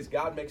angry because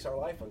God makes our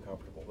life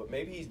uncomfortable, but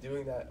maybe he's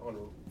doing that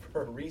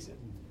for a reason,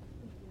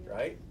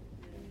 right?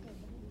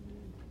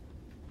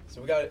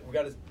 So we got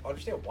to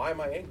understand, why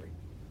am I angry?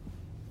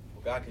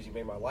 Well, God, because you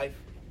made my life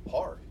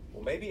hard.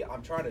 Well, maybe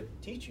I'm trying to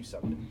teach you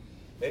something.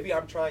 Maybe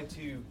I'm trying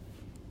to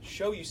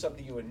show you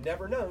something you would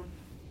never know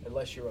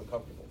unless you're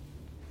uncomfortable.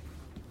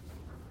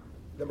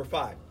 Number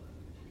 5.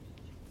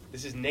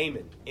 This is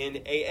Naaman.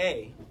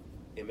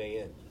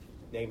 N-A-A-M-A-N.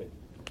 Naaman.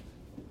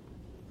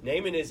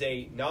 Naaman is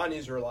a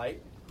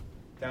non-Israelite.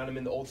 Found him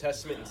in the Old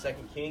Testament in 2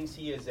 Kings.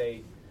 He is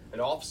an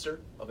officer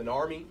of an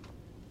army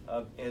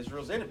of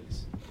Israel's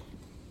enemies.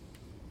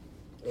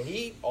 And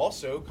he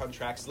also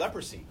contracts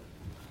leprosy.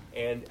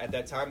 And at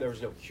that time, there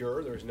was no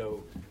cure. There was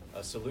no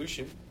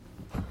solution.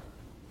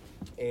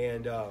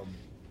 And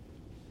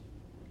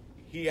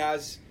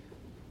he's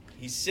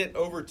sent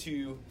over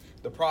to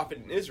the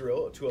prophet in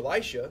Israel, to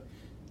Elisha,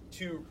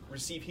 to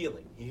receive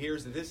healing. He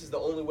hears that this is the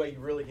only way you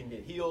really can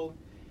get healed.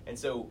 And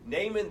so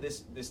Naaman,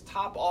 this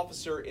top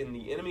officer in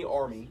the enemy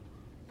army,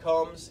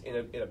 comes in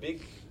a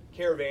big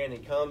caravan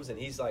and comes and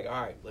he's like,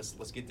 all right,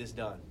 let's get this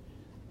done.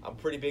 I'm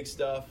pretty big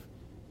stuff.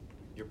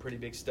 You're pretty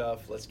big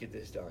stuff. Let's get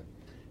this done.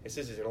 It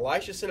says, and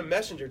Elisha sent a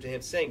messenger to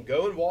him saying,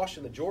 go and wash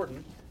in the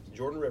Jordan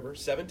River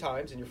 7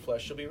 times and your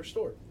flesh shall be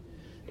restored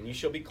and you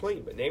shall be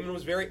clean. But Naaman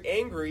was very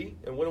angry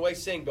and went away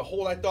saying,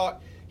 behold, I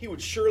thought he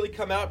would surely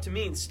come out to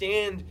me and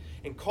stand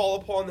and call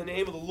upon the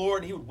name of the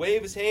Lord, and he would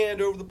wave his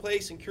hand over the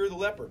place and cure the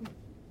leper.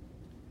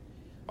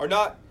 Are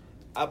not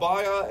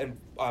Abia and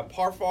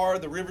Parphar,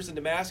 the rivers in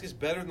Damascus,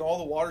 better than all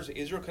the waters of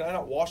Israel? Can I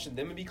not wash in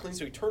them and be clean?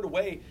 So he turned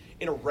away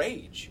in a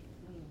rage.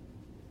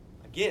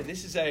 Again,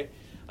 this is an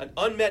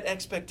unmet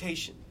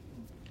expectation.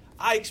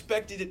 I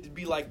expected it to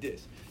be like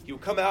this. He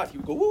would come out, he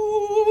would go, woo,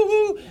 woo, woo, woo,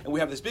 woo, and we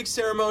have this big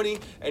ceremony,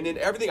 and then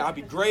everything, I'd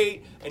be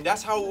great, and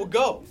that's how it would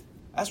go.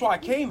 That's why I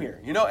came here,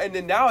 and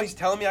then now he's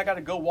telling me I got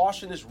to go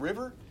wash in this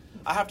river.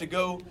 I have to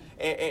go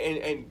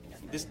and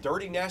this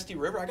dirty, nasty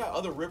river. I got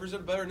other rivers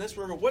that are better than this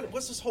river.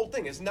 What's this whole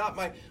thing? It's not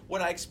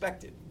what I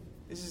expected.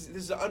 This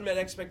is an unmet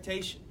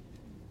expectation.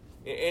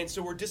 And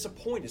so we're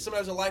disappointed.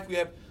 Sometimes in life we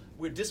have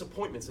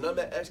disappointments and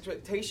unmet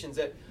expectations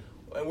and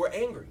we're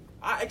angry.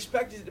 I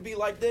expected it to be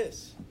like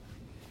this.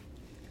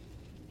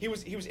 He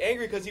was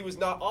angry because he was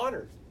not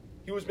honored.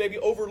 He was maybe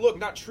overlooked,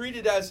 not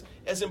treated as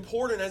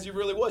important as he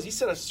really was. He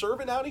sent a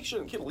servant out. He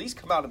shouldn't at least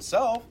come out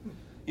himself.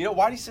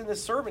 Why did he send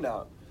this servant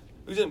out?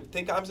 He doesn't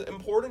think I'm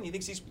important. He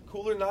thinks he's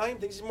cooler than I am.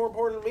 Thinks he's more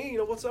important than me.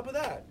 What's up with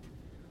that?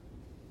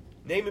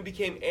 Naaman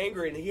became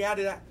angry, and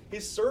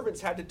his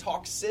servants had to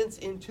talk sense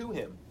into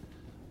him.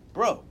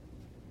 Bro,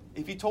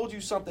 if he told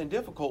you something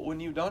difficult,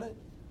 wouldn't you have done it?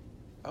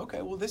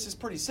 Okay, well, this is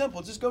pretty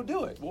simple. Just go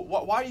do it.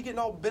 Why are you getting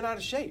all bent out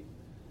of shape?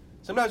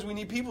 Sometimes we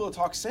need people to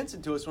talk sense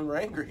into us when we're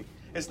angry.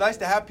 It's nice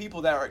to have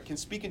people that can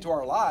speak into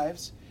our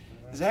lives.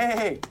 Say,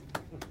 hey,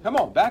 come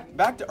on,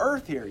 back to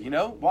earth here,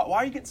 Why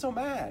are you getting so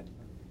mad?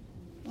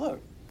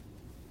 Look,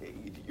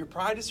 your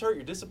pride is hurt,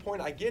 you're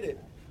disappointed, I get it.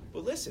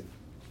 But listen,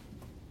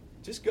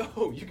 just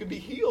go. You can be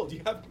healed.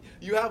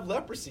 You have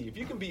leprosy. If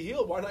you can be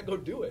healed, why not go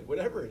do it,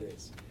 whatever it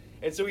is?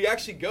 And so he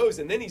actually goes,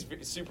 and then he's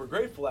super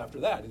grateful after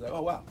that. He's like,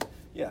 oh, wow,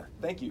 yeah,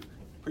 thank you.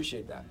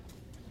 Appreciate that.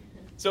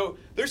 So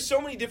there's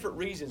so many different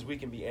reasons we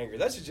can be angry.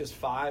 That's just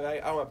 5. I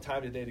don't have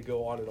time today to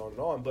go on and on and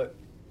on. But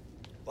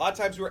a lot of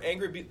times we're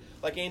angry,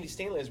 like Andy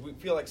Stanley is. We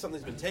feel like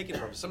something's been taken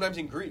from us. Sometimes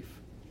in grief,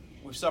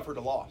 we've suffered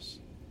a loss,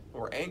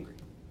 and we're angry.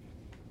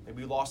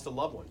 Maybe we lost a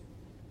loved one.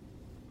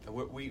 And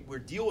we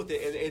deal with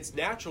it, and it's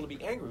natural to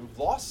be angry. We've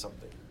lost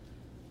something.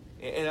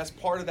 And that's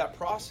part of that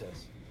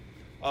process.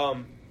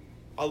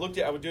 I was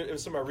doing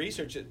some of my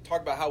research that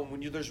talked about how when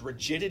there's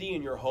rigidity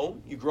in your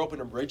home, you grow up in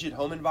a rigid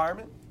home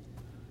environment,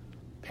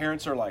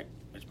 parents are like,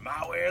 it's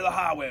my way or the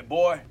highway,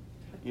 boy.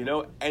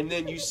 And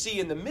then you see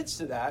in the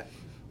midst of that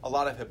a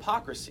lot of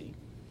hypocrisy,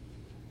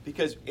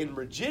 because in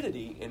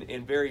rigidity,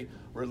 in very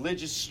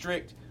religious,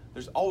 strict,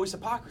 there's always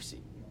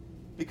hypocrisy,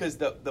 because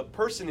the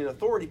person in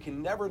authority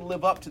can never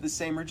live up to the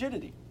same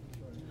rigidity.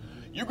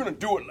 You're going to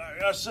do it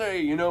like I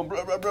say, blah,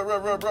 blah, blah, blah,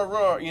 blah, blah,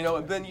 blah,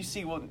 and then you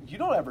see, well, you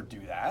don't ever do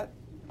that.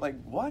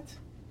 Like, what?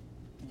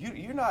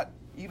 You're not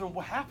even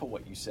half of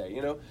what you say,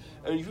 And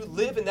if you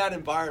live in that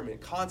environment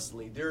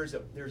constantly, there's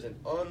an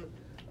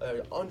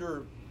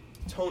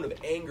undertone of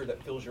anger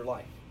that fills your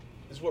life.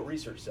 This is what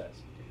research says.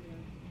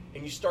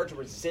 And you start to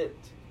resent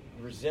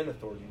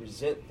authority,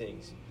 resent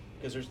things,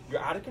 because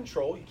you're out of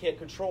control. You can't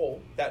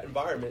control that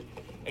environment,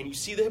 and you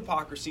see the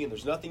hypocrisy, and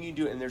there's nothing you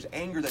do, and there's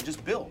anger that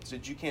just builds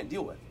that you can't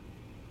deal with.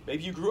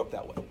 Maybe you grew up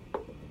that way.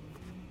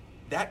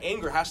 That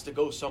anger has to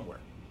go somewhere.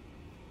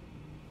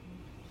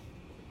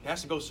 It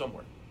has to go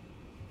somewhere.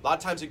 A lot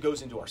of times it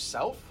goes into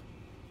ourself.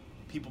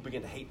 People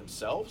begin to hate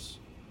themselves,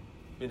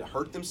 begin to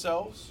hurt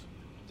themselves,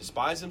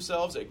 despise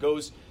themselves. It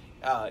goes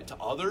to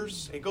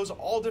others. It goes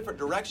all different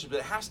directions, but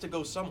it has to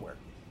go somewhere.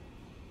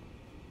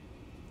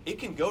 It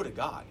can go to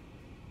God,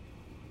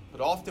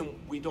 but often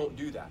we don't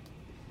do that.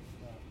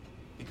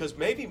 Because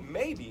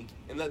maybe,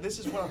 and this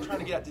is what I'm trying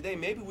to get at today,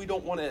 maybe we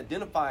don't want to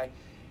identify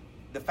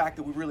the fact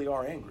that we really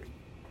are angry.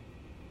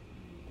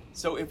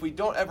 So if we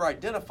don't ever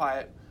identify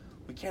it,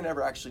 we can't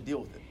ever actually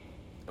deal with it.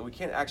 And we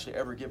can't actually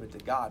ever give it to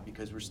God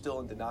because we're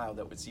still in denial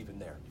that it's even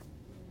there.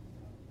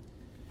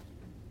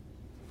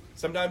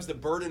 Sometimes the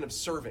burden of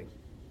serving.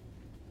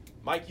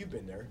 Mike, you've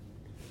been there.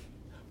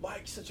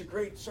 Mike's such a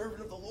great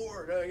servant of the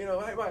Lord. Hey,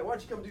 Mike, why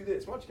don't you come do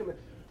this? Why don't you come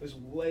just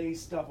lay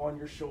stuff on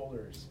your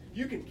shoulders?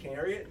 You can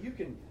carry it.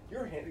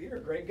 You're a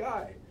great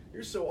guy.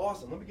 You're so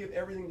awesome. Let me give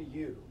everything to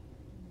you.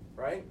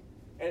 Right?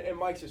 And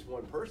Mike's just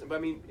one person.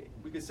 But we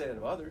could say that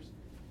of others.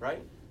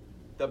 Right?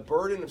 The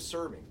burden of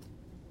serving.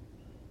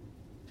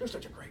 You're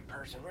such a great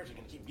person. We're just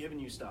going to keep giving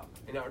you stuff.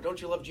 And now,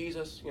 don't you love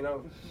Jesus?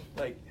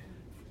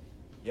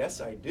 Yes,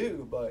 I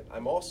do, but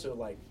I'm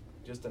also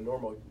just a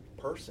normal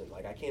person.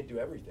 I can't do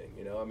everything.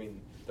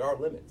 There are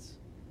limits,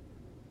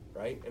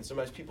 right? And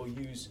sometimes people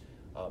use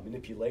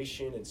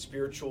manipulation and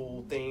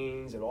spiritual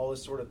things and all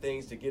this sort of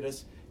things to get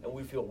us, and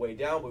we feel way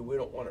down, but we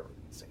don't want to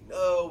say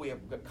no. We have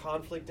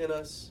conflict in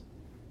us.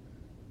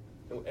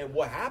 And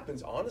what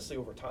happens, honestly,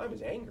 over time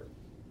is anger.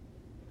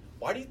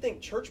 Why do you think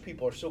church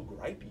people are so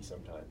gripey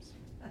sometimes?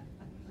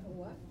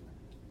 What?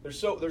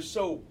 They're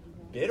so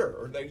bitter,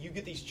 or you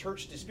get these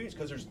church disputes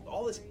because there's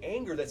all this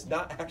anger that's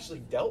not actually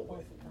dealt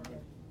with.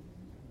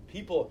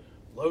 People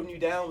loading you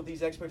down with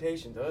these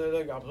expectations.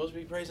 I'm supposed to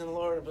be praising the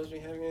Lord. I'm supposed to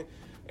be having it.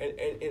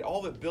 And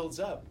all of it builds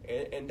up.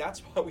 And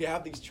that's why we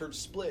have these church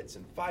splits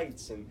and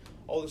fights and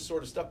all this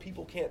sort of stuff.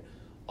 People can't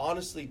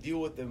honestly deal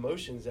with the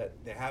emotions that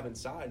they have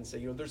inside and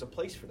say, there's a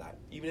place for that,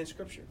 even in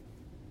Scripture.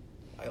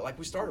 Like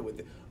we started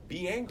with,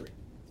 be angry.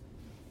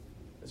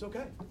 It's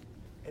okay.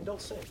 And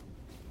don't sin.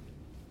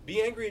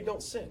 Be angry and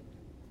don't sin.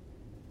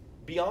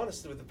 Be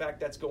honest with the fact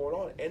that's going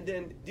on, and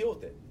then deal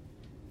with it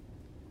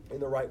in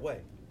the right way.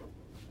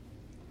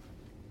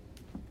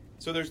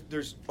 So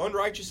there's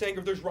unrighteous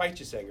anger, there's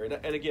righteous anger.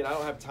 And again, I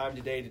don't have time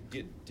today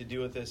to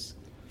deal with this.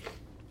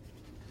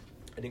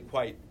 I didn't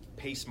quite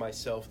pace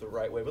myself the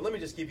right way. But let me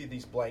just give you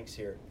these blanks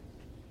here.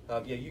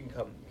 You can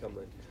come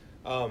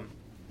Lynn.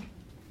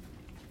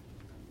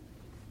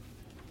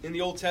 In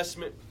the Old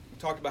Testament, we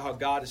talked about how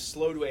God is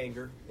slow to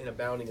anger and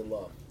abounding in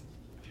love.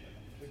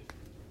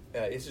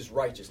 This is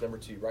righteous. Number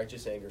 2,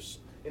 righteous anger.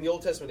 In the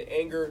Old Testament, the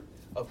anger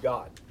of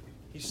God.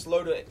 He's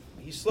slow to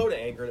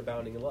anger and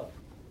abounding in love.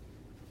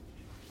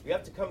 We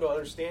have to come to an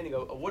understanding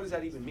of what does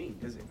that even mean?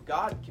 Because if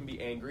God can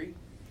be angry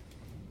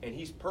and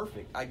He's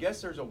perfect, I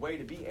guess there's a way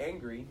to be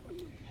angry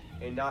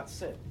and not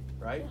sin,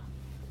 right?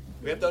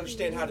 We have to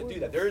understand how to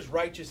do that. There is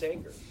righteous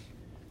anger.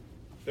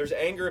 There's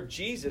anger of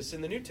Jesus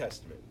in the New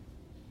Testament.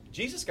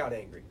 Jesus got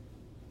angry.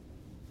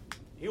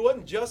 He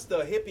wasn't just the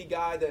hippie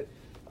guy that,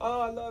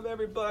 I love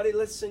everybody,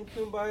 let's sing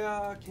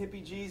Kumbaya,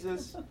 hippie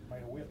Jesus.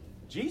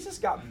 Jesus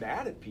got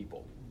mad at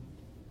people,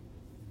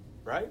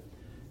 right?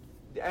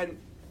 And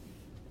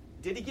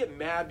did He get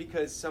mad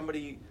because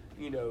somebody,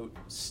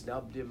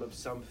 snubbed Him of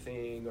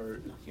something? Or,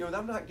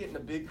 I'm not getting a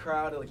big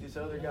crowd like this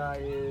other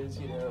guy is,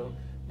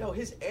 No,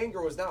 His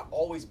anger was not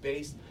always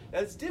based. Now,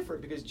 it's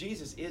different because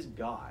Jesus is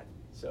God.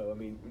 So,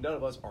 none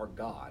of us are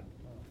God.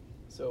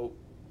 So,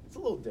 it's a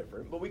little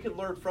different, but we can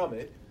learn from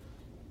it.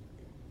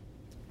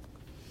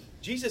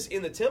 Jesus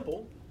in the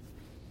temple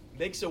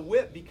makes a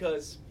whip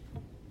because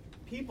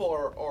people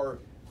are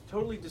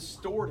totally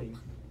distorting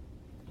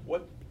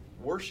what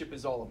worship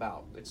is all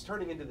about. It's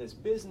turning into this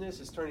business.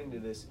 It's turning into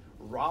this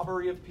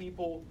robbery of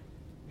people.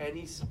 And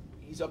he's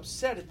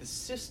upset at the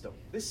system.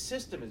 This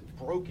system is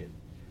broken.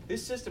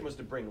 This system was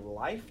to bring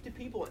life to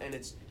people, and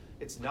it's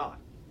not.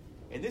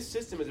 And this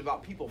system is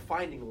about people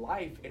finding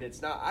life, and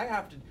it's not.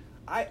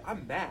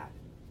 I'm mad.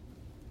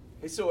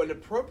 And so an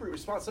appropriate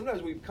response,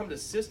 sometimes we come to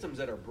systems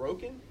that are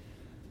broken,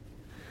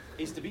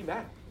 is to be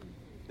mad.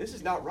 This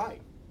is not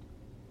right.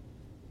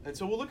 And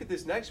so we'll look at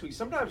this next week.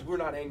 Sometimes we're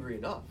not angry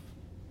enough.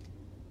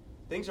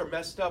 Things are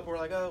messed up. We're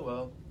like, oh,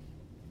 well,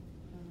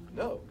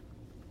 no,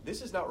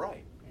 this is not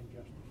right.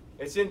 Injustice.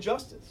 It's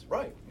injustice,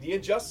 right. The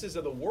injustice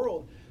of the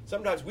world,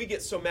 sometimes we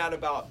get so mad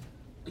about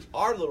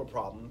our little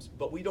problems,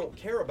 but we don't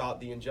care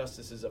about the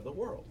injustices of the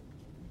world.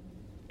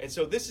 And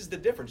so this is the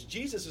difference.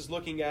 Jesus is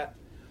looking at,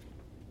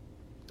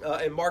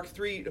 in Mark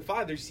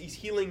 3-5, he's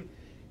healing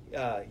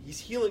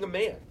a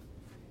man.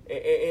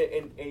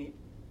 And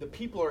the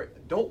people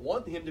don't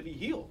want him to be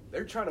healed.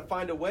 They're trying to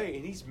find a way,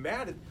 and he's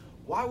mad at,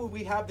 why would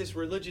we have this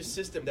religious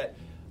system that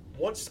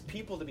wants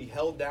people to be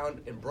held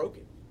down and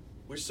broken?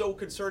 We're so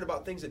concerned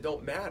about things that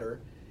don't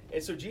matter.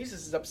 And so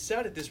Jesus is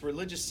upset at this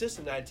religious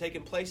system that had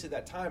taken place at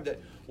that time that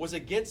was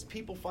against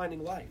people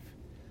finding life.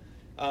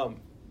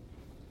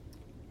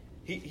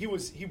 He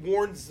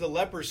warns the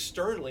lepers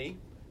sternly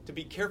to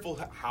be careful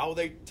how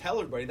they tell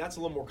everybody. That's a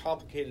little more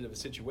complicated of a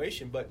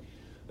situation, but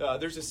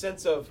there's a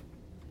sense of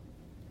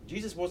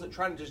Jesus wasn't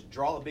trying to just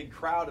draw a big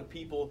crowd of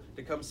people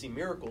to come see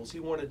miracles. He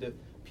wanted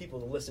people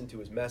to listen to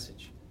His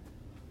message.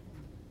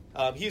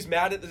 He was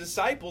mad at the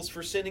disciples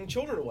for sending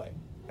children away.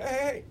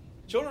 Hey,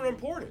 children are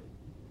important.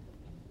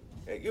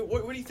 Hey,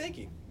 what are you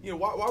thinking?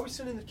 Why are we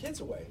sending the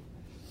kids away?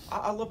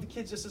 I love the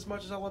kids just as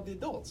much as I love the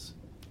adults.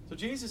 So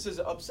Jesus is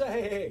upset.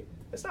 Hey,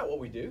 that's not what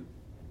we do.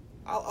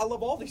 I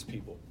love all these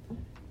people.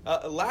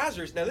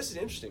 Lazarus, now this is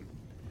interesting.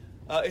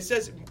 It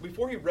says,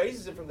 before He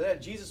raises him from the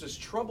dead, Jesus was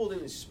troubled in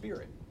his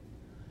spirit.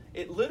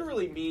 It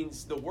literally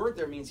means, the word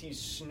there means he's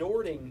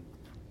snorting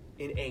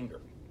in anger.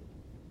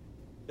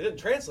 It doesn't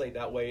translate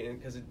that way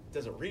because it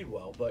doesn't read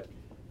well, but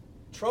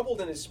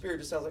troubled in his spirit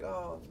just sounds like,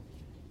 oh,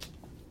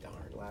 darn,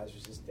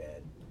 Lazarus is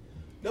dead.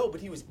 No,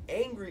 but he was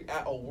angry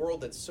at a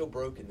world that's so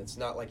broken that's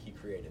not like He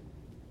created.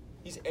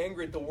 He's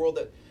angry at the world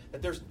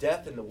that there's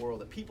death in the world,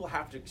 that people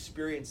have to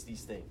experience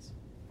these things.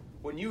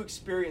 When you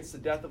experience the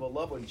death of a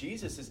loved one,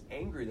 Jesus is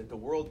angry that the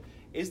world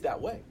is that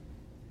way.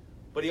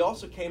 But He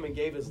also came and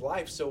gave His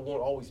life so it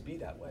won't always be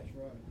that way. That's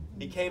right.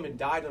 He came and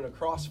died on a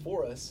cross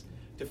for us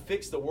to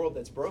fix the world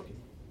that's broken.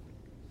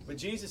 But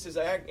Jesus is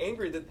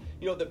angry that,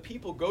 that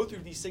people go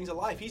through these things in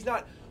life. He's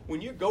not, when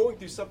you're going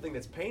through something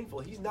that's painful,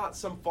 He's not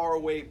some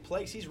faraway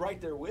place. He's right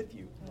there with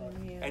you.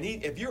 Right. And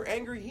if you're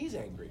angry, He's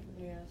angry.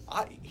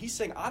 Yes. He's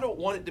saying, I don't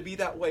want it to be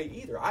that way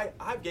either.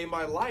 I gave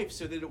my life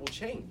so that it will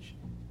change.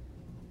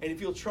 And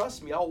if you'll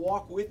trust me, I'll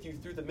walk with you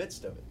through the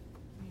midst of it.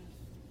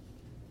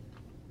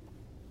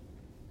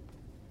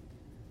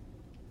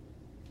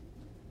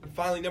 And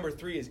finally, number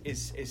 3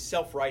 is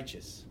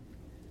self-righteous.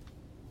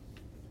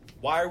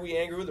 Why are we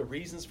angry? The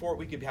reasons for it.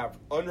 We could have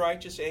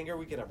unrighteous anger.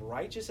 We can have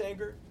righteous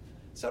anger.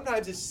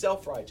 sometimes it's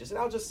self-righteous. And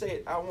I'll just say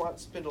it, I won't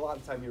spend a lot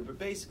of time here, but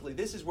basically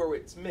this is where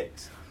it's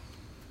mixed.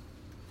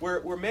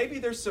 Where maybe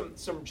there's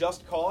some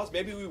just cause,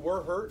 maybe we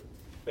were hurt,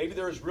 maybe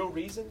there is real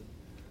reason,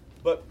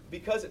 but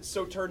because it's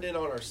so turned in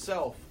on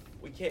ourselves,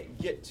 we can't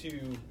get to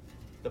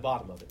the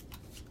bottom of it.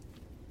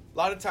 A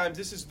lot of times,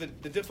 this is the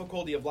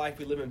difficulty of life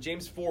we live in.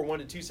 James 4,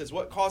 1-2 says,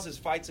 what causes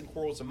fights and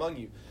quarrels among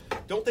you?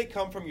 Don't they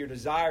come from your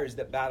desires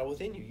that battle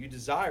within you? You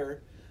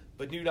desire,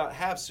 but do not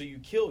have, so you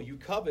kill. You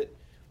covet,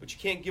 but you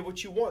can't get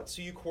what you want,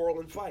 so you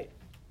quarrel and fight.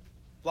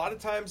 A lot of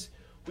times,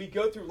 we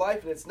go through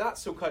life, and it's not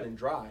so cut and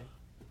dry.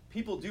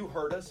 People do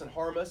hurt us and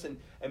harm us, and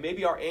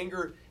maybe our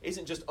anger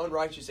isn't just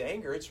unrighteous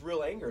anger. It's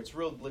real anger. It's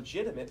real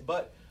legitimate,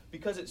 but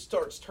because it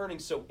starts turning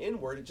so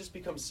inward, it just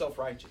becomes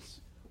self-righteous.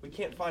 We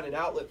can't find an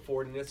outlet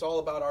for it, and it's all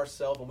about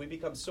ourselves, and we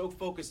become so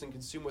focused and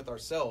consumed with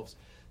ourselves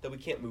that we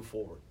can't move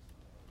forward.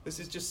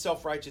 This is just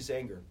self-righteous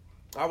anger.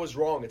 I was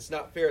wrong. It's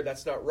not fair.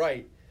 That's not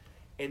right.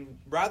 And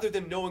rather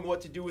than knowing what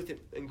to do with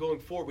it and going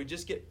forward, we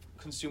just get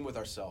consumed with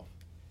ourselves.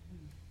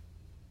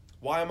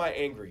 Why am I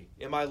angry?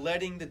 Am I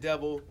letting the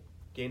devil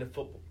gain a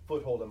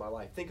foothold in my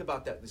life? Think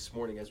about that this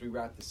morning as we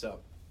wrap this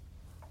up.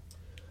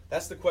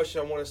 That's the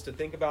question I want us to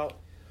think about.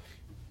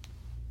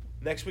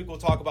 Next week, we'll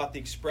talk about the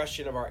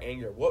expression of our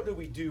anger. What do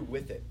we do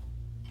with it?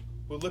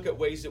 We'll look at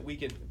ways that we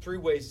can, 3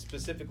 ways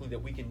specifically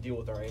that we can deal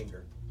with our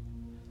anger.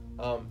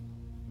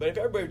 But if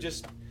everybody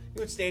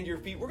would stand to your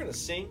feet, we're going to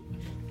sing.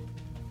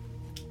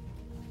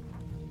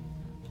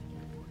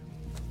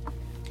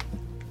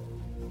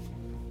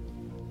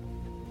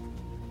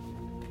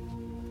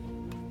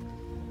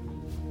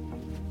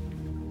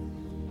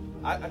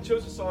 I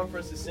chose a song for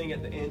us to sing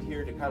at the end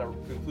here to kind of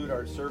conclude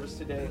our service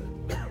today.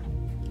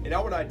 And I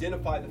want to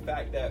identify the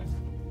fact that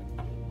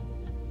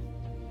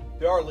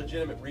there are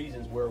legitimate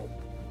reasons where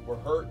we're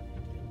hurt,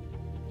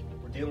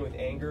 we're dealing with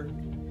anger,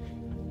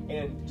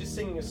 and just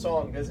singing a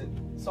song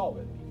doesn't solve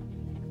it.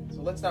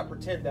 So let's not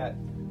pretend that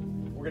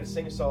we're going to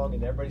sing a song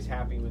and everybody's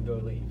happy and we go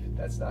leave.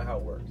 That's not how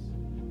it works.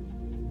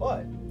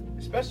 But,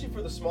 especially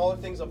for the smaller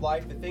things of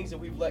life, the things that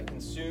we've let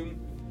consume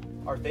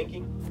our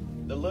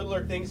thinking, the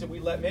littler things that we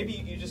let, maybe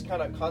you just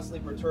kind of constantly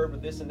perturbed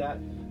with this and that.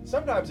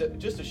 Sometimes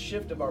just a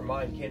shift of our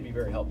mind can be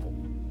very helpful.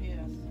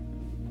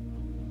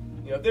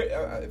 You know,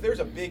 if there's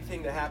a big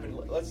thing that happened,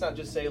 let's not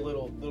just say a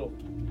little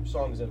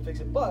song is going to fix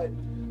it. But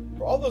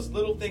for all those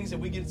little things that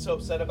we get so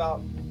upset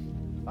about,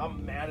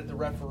 I'm mad at the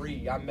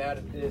referee, I'm mad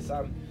at this,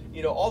 all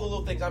the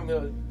little things I'm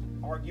going to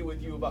argue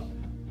with you about.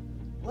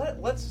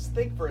 Let's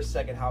think for a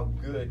second how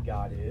good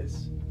God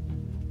is.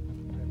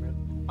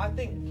 Amen. I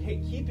think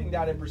keeping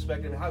that in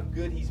perspective and how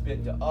good He's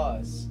been to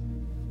us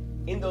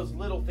in those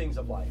little things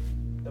of life,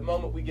 the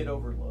moment we get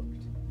overlooked,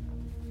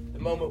 the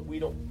moment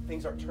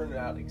things aren't turning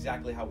out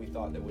exactly how we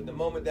thought they would, the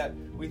moment that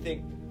we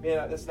think,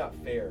 man, that's not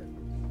fair.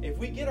 If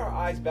we get our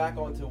eyes back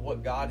onto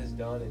what God has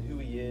done and who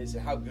He is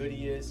and how good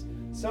He is,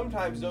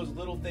 sometimes those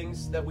little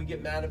things that we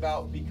get mad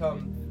about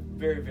become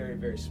very, very,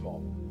 very small.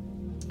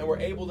 And we're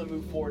able to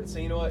move forward and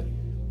say, you know what?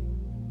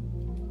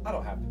 I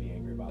don't have to be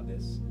angry about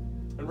this.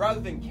 And rather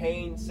than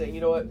Cain saying,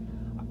 you know what?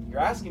 You're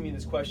asking me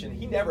this question.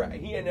 He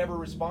never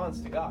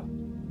responds to God.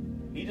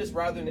 He just,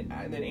 rather than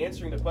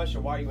answering the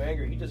question, why are you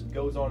angry? He just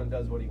goes on and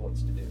does what he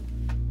wants to do.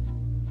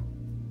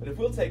 But if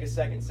we'll take a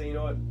second and say, you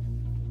know what?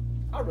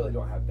 I really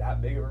don't have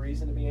that big of a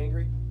reason to be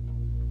angry.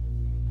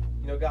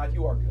 You know, God,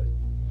 you are good.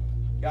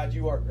 God,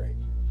 you are great.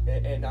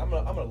 And I'm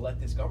gonna let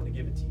this go. I'm gonna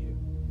give it to you.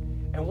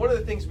 And one of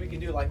the things we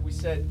can do, like we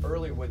said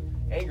earlier with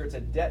anger, it's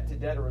a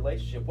debt-to-debt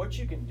relationship. What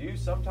you can do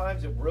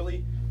sometimes, it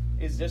really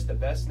is just the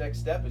best next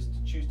step, is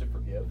to choose to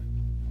forgive.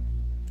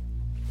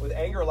 With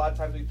anger, a lot of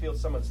times we feel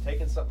someone's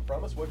taken something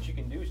from us. What you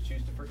can do is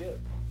choose to forgive.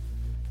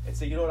 And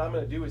say, you know what I'm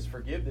going to do is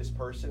forgive this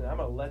person, and I'm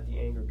going to let the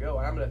anger go.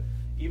 And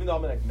even though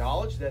I'm going to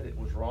acknowledge that it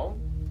was wrong,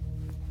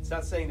 it's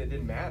not saying that it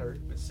didn't matter,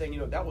 but it's saying, you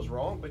know, that was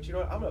wrong, but you know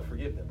what, I'm going to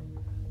forgive them.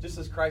 Just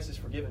as Christ has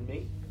forgiven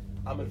me,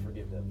 I'm going to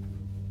forgive them.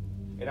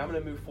 And I'm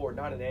going to move forward,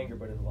 not in anger,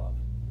 but in love.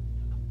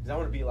 Because I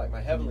want to be like my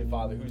Heavenly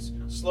Father, who's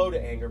slow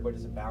to anger, but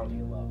is abounding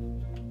in love.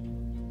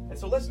 And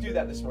so let's do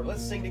that this morning.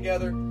 Let's sing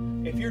together.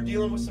 If you're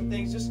dealing with some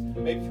things, just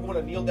maybe if you want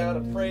to kneel down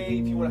and pray,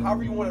 if you want,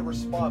 however you want to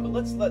respond, but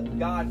let's let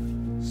God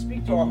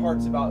speak to our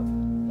hearts about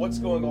what's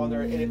going on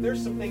there. And if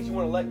there's some things you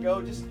want to let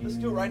go, just let's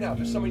do it right now. If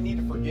there's somebody you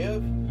need to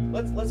forgive,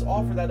 let's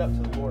offer that up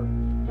to the Lord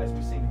as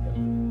we sing together.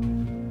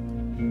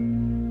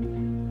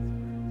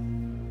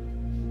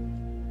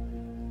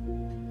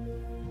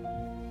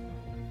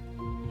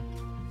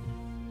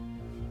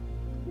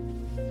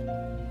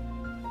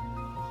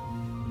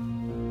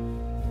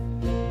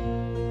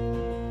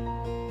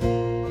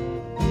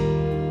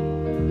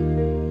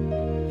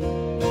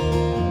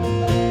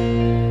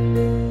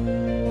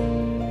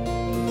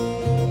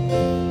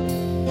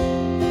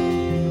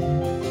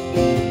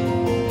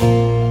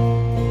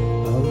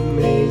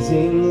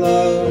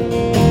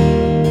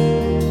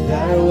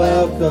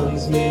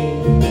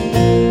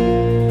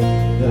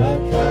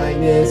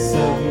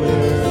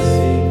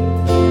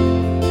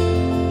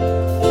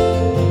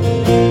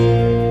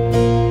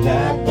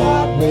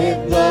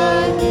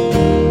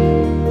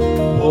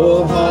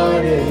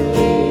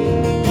 Wholeheartedly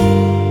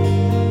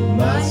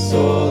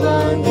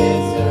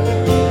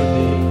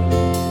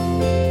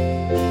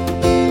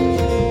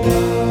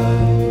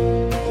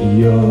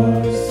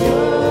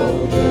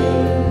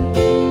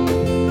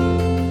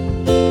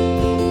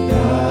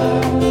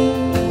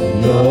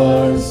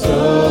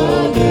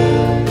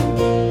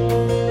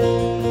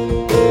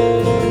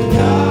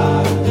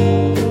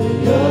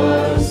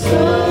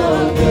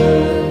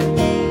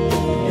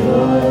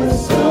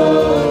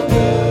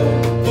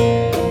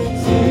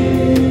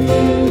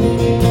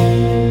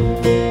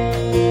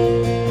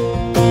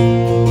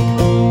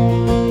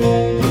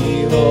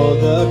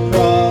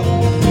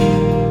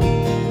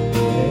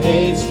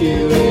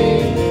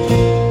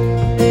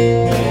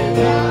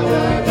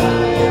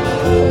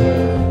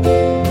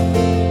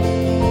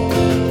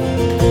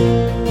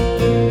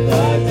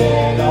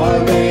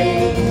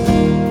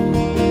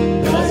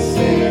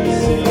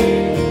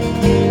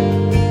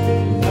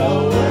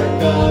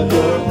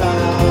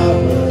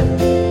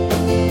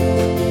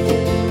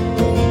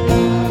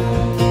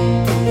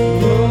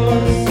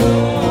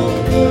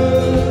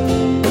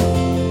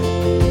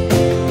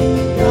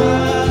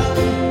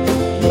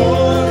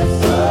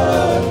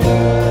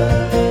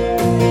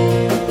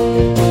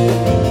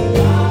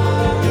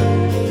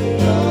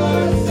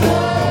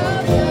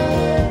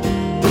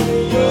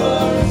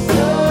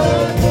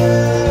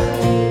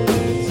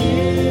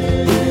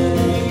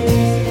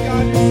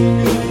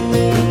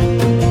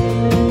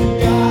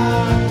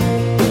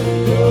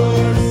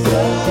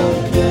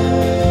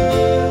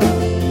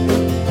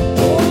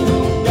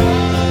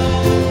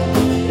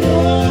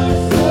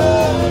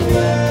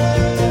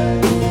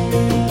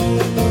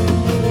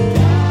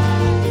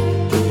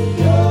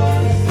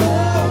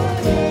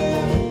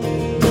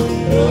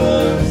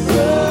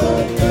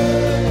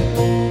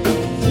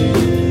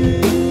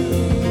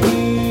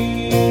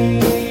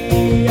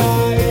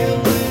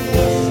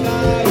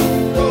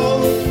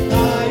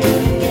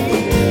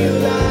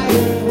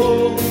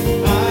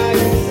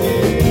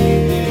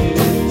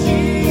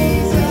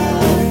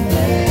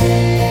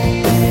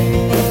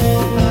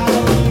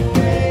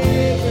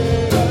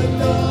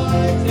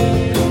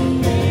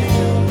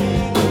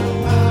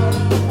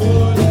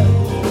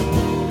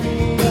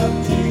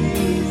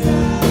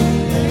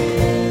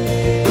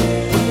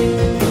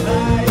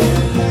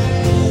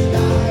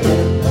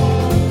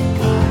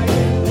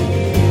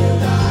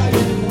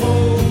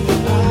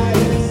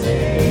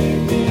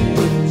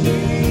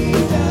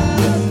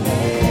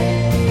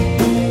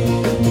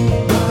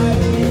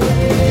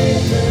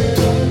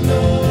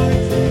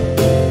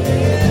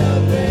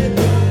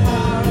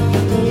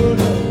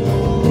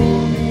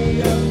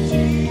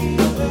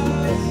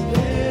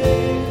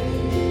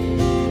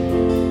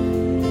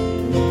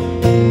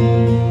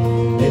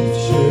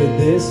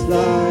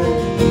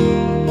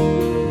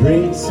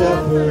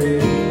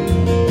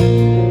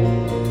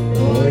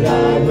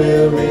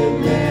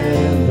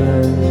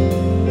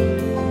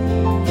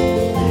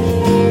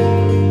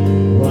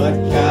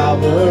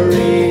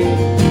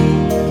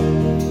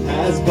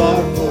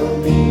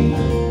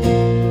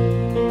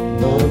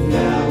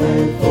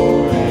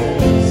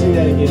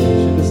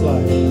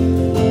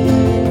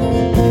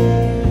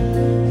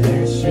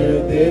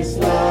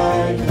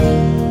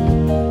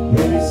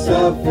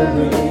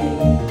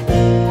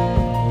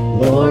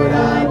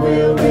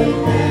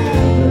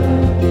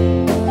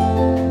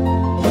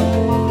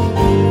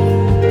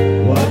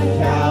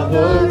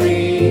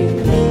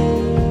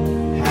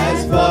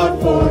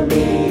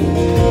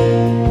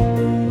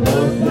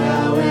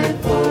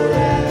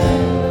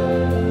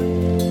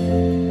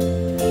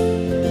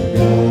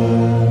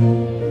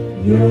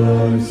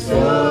You're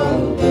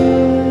so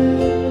good.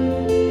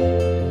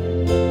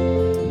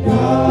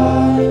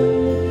 God,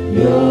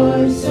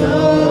 you're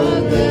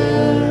so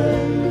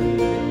good.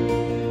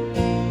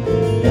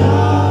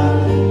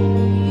 God,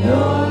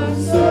 you're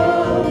so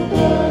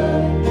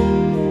good.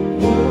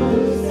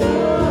 You're so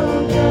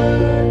good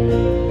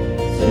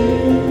to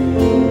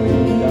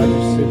me. God,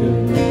 you're so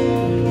good.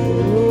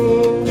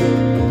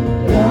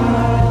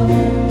 God,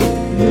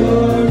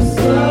 you're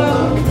so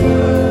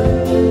good.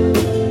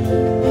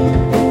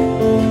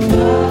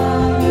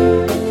 God,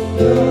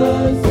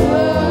 you're so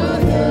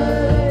good.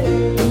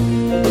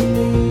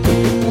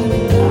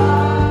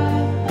 God,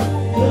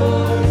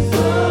 you're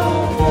so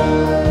good.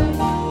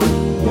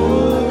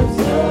 You're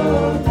so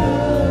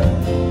good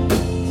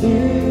to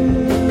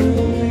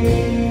me.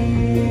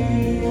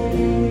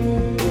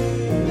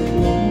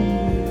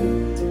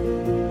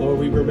 Lord,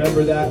 we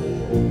remember that.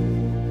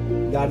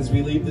 God, as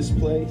we leave this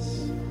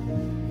place,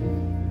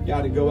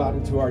 God, to go out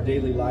into our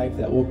daily life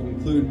that will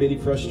include many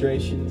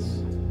frustrations,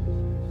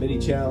 many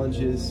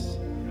challenges,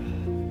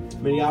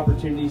 many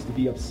opportunities to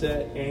be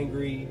upset,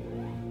 angry.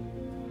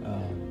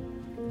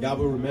 God,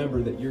 will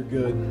remember that you're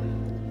good.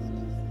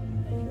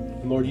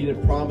 And Lord, you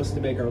didn't promise to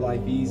make our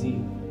life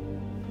easy.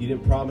 You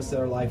didn't promise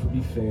that our life would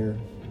be fair.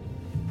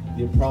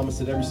 You didn't promise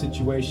that every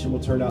situation will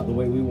turn out the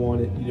way we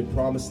want it. You didn't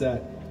promise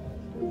that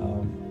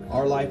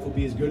our life will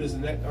be as good as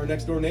our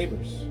next door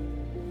neighbors.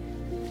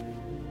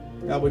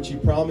 God, what you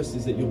promised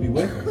is that you'll be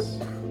with us.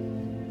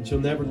 And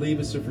you'll never leave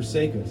us or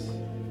forsake us.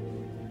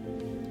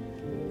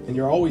 And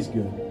you're always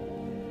good.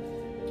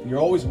 And you're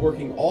always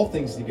working all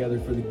things together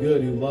for the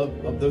good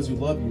of those who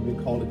love you and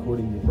been called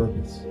according to your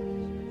purpose.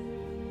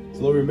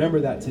 So Lord,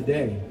 remember that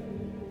today.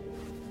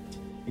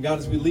 And God,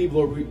 as we leave,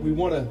 Lord, we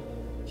want to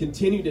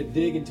continue to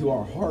dig into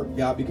our heart,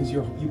 God, because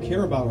you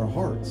care about our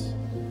hearts.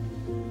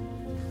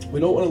 We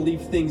don't want to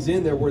leave things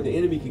in there where the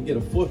enemy can get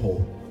a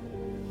foothold.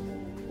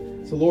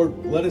 So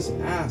Lord, let us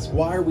ask,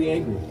 why are we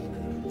angry?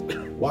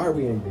 Why are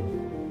we angry?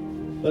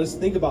 Let us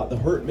think about the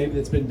hurt maybe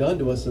that's been done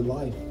to us in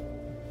life.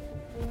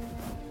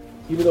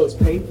 Even though it's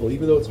painful,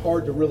 even though it's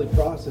hard to really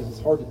process, it's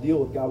hard to deal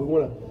with, God, we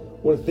want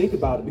to think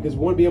about it because we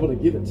want to be able to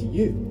give it to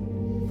you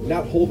and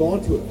not hold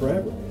on to it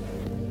forever.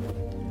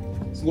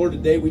 So Lord,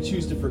 today we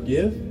choose to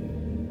forgive,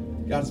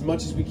 God, as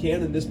much as we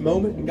can in this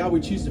moment. And God,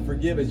 we choose to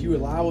forgive as you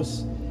allow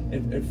us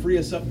and free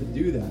us up to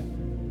do that.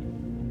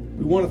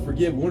 We want to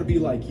forgive. We want to be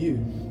like you.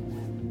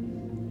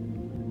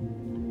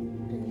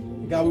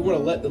 And God, we want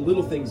to let the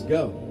little things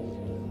go.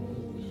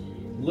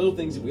 The little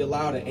things that we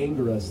allow to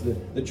anger us.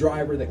 The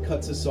driver that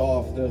cuts us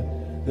off.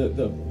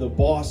 The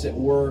boss at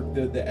work.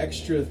 The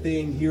extra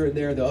thing here and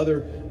there. The other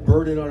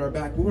burden on our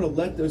back. We want to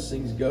let those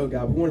things go,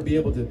 God. We want to be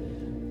able to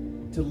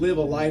live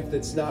a life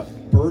that's not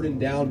burdened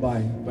down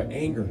by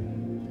anger.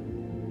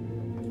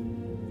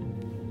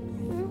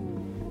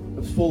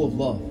 But full of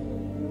love.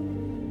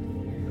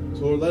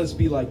 So Lord, let us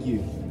be like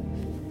you.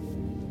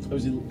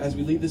 As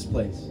we leave this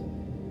place,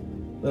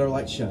 let our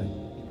light shine.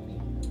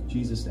 In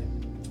Jesus' name.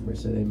 Everybody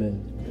said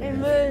amen.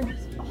 Amen.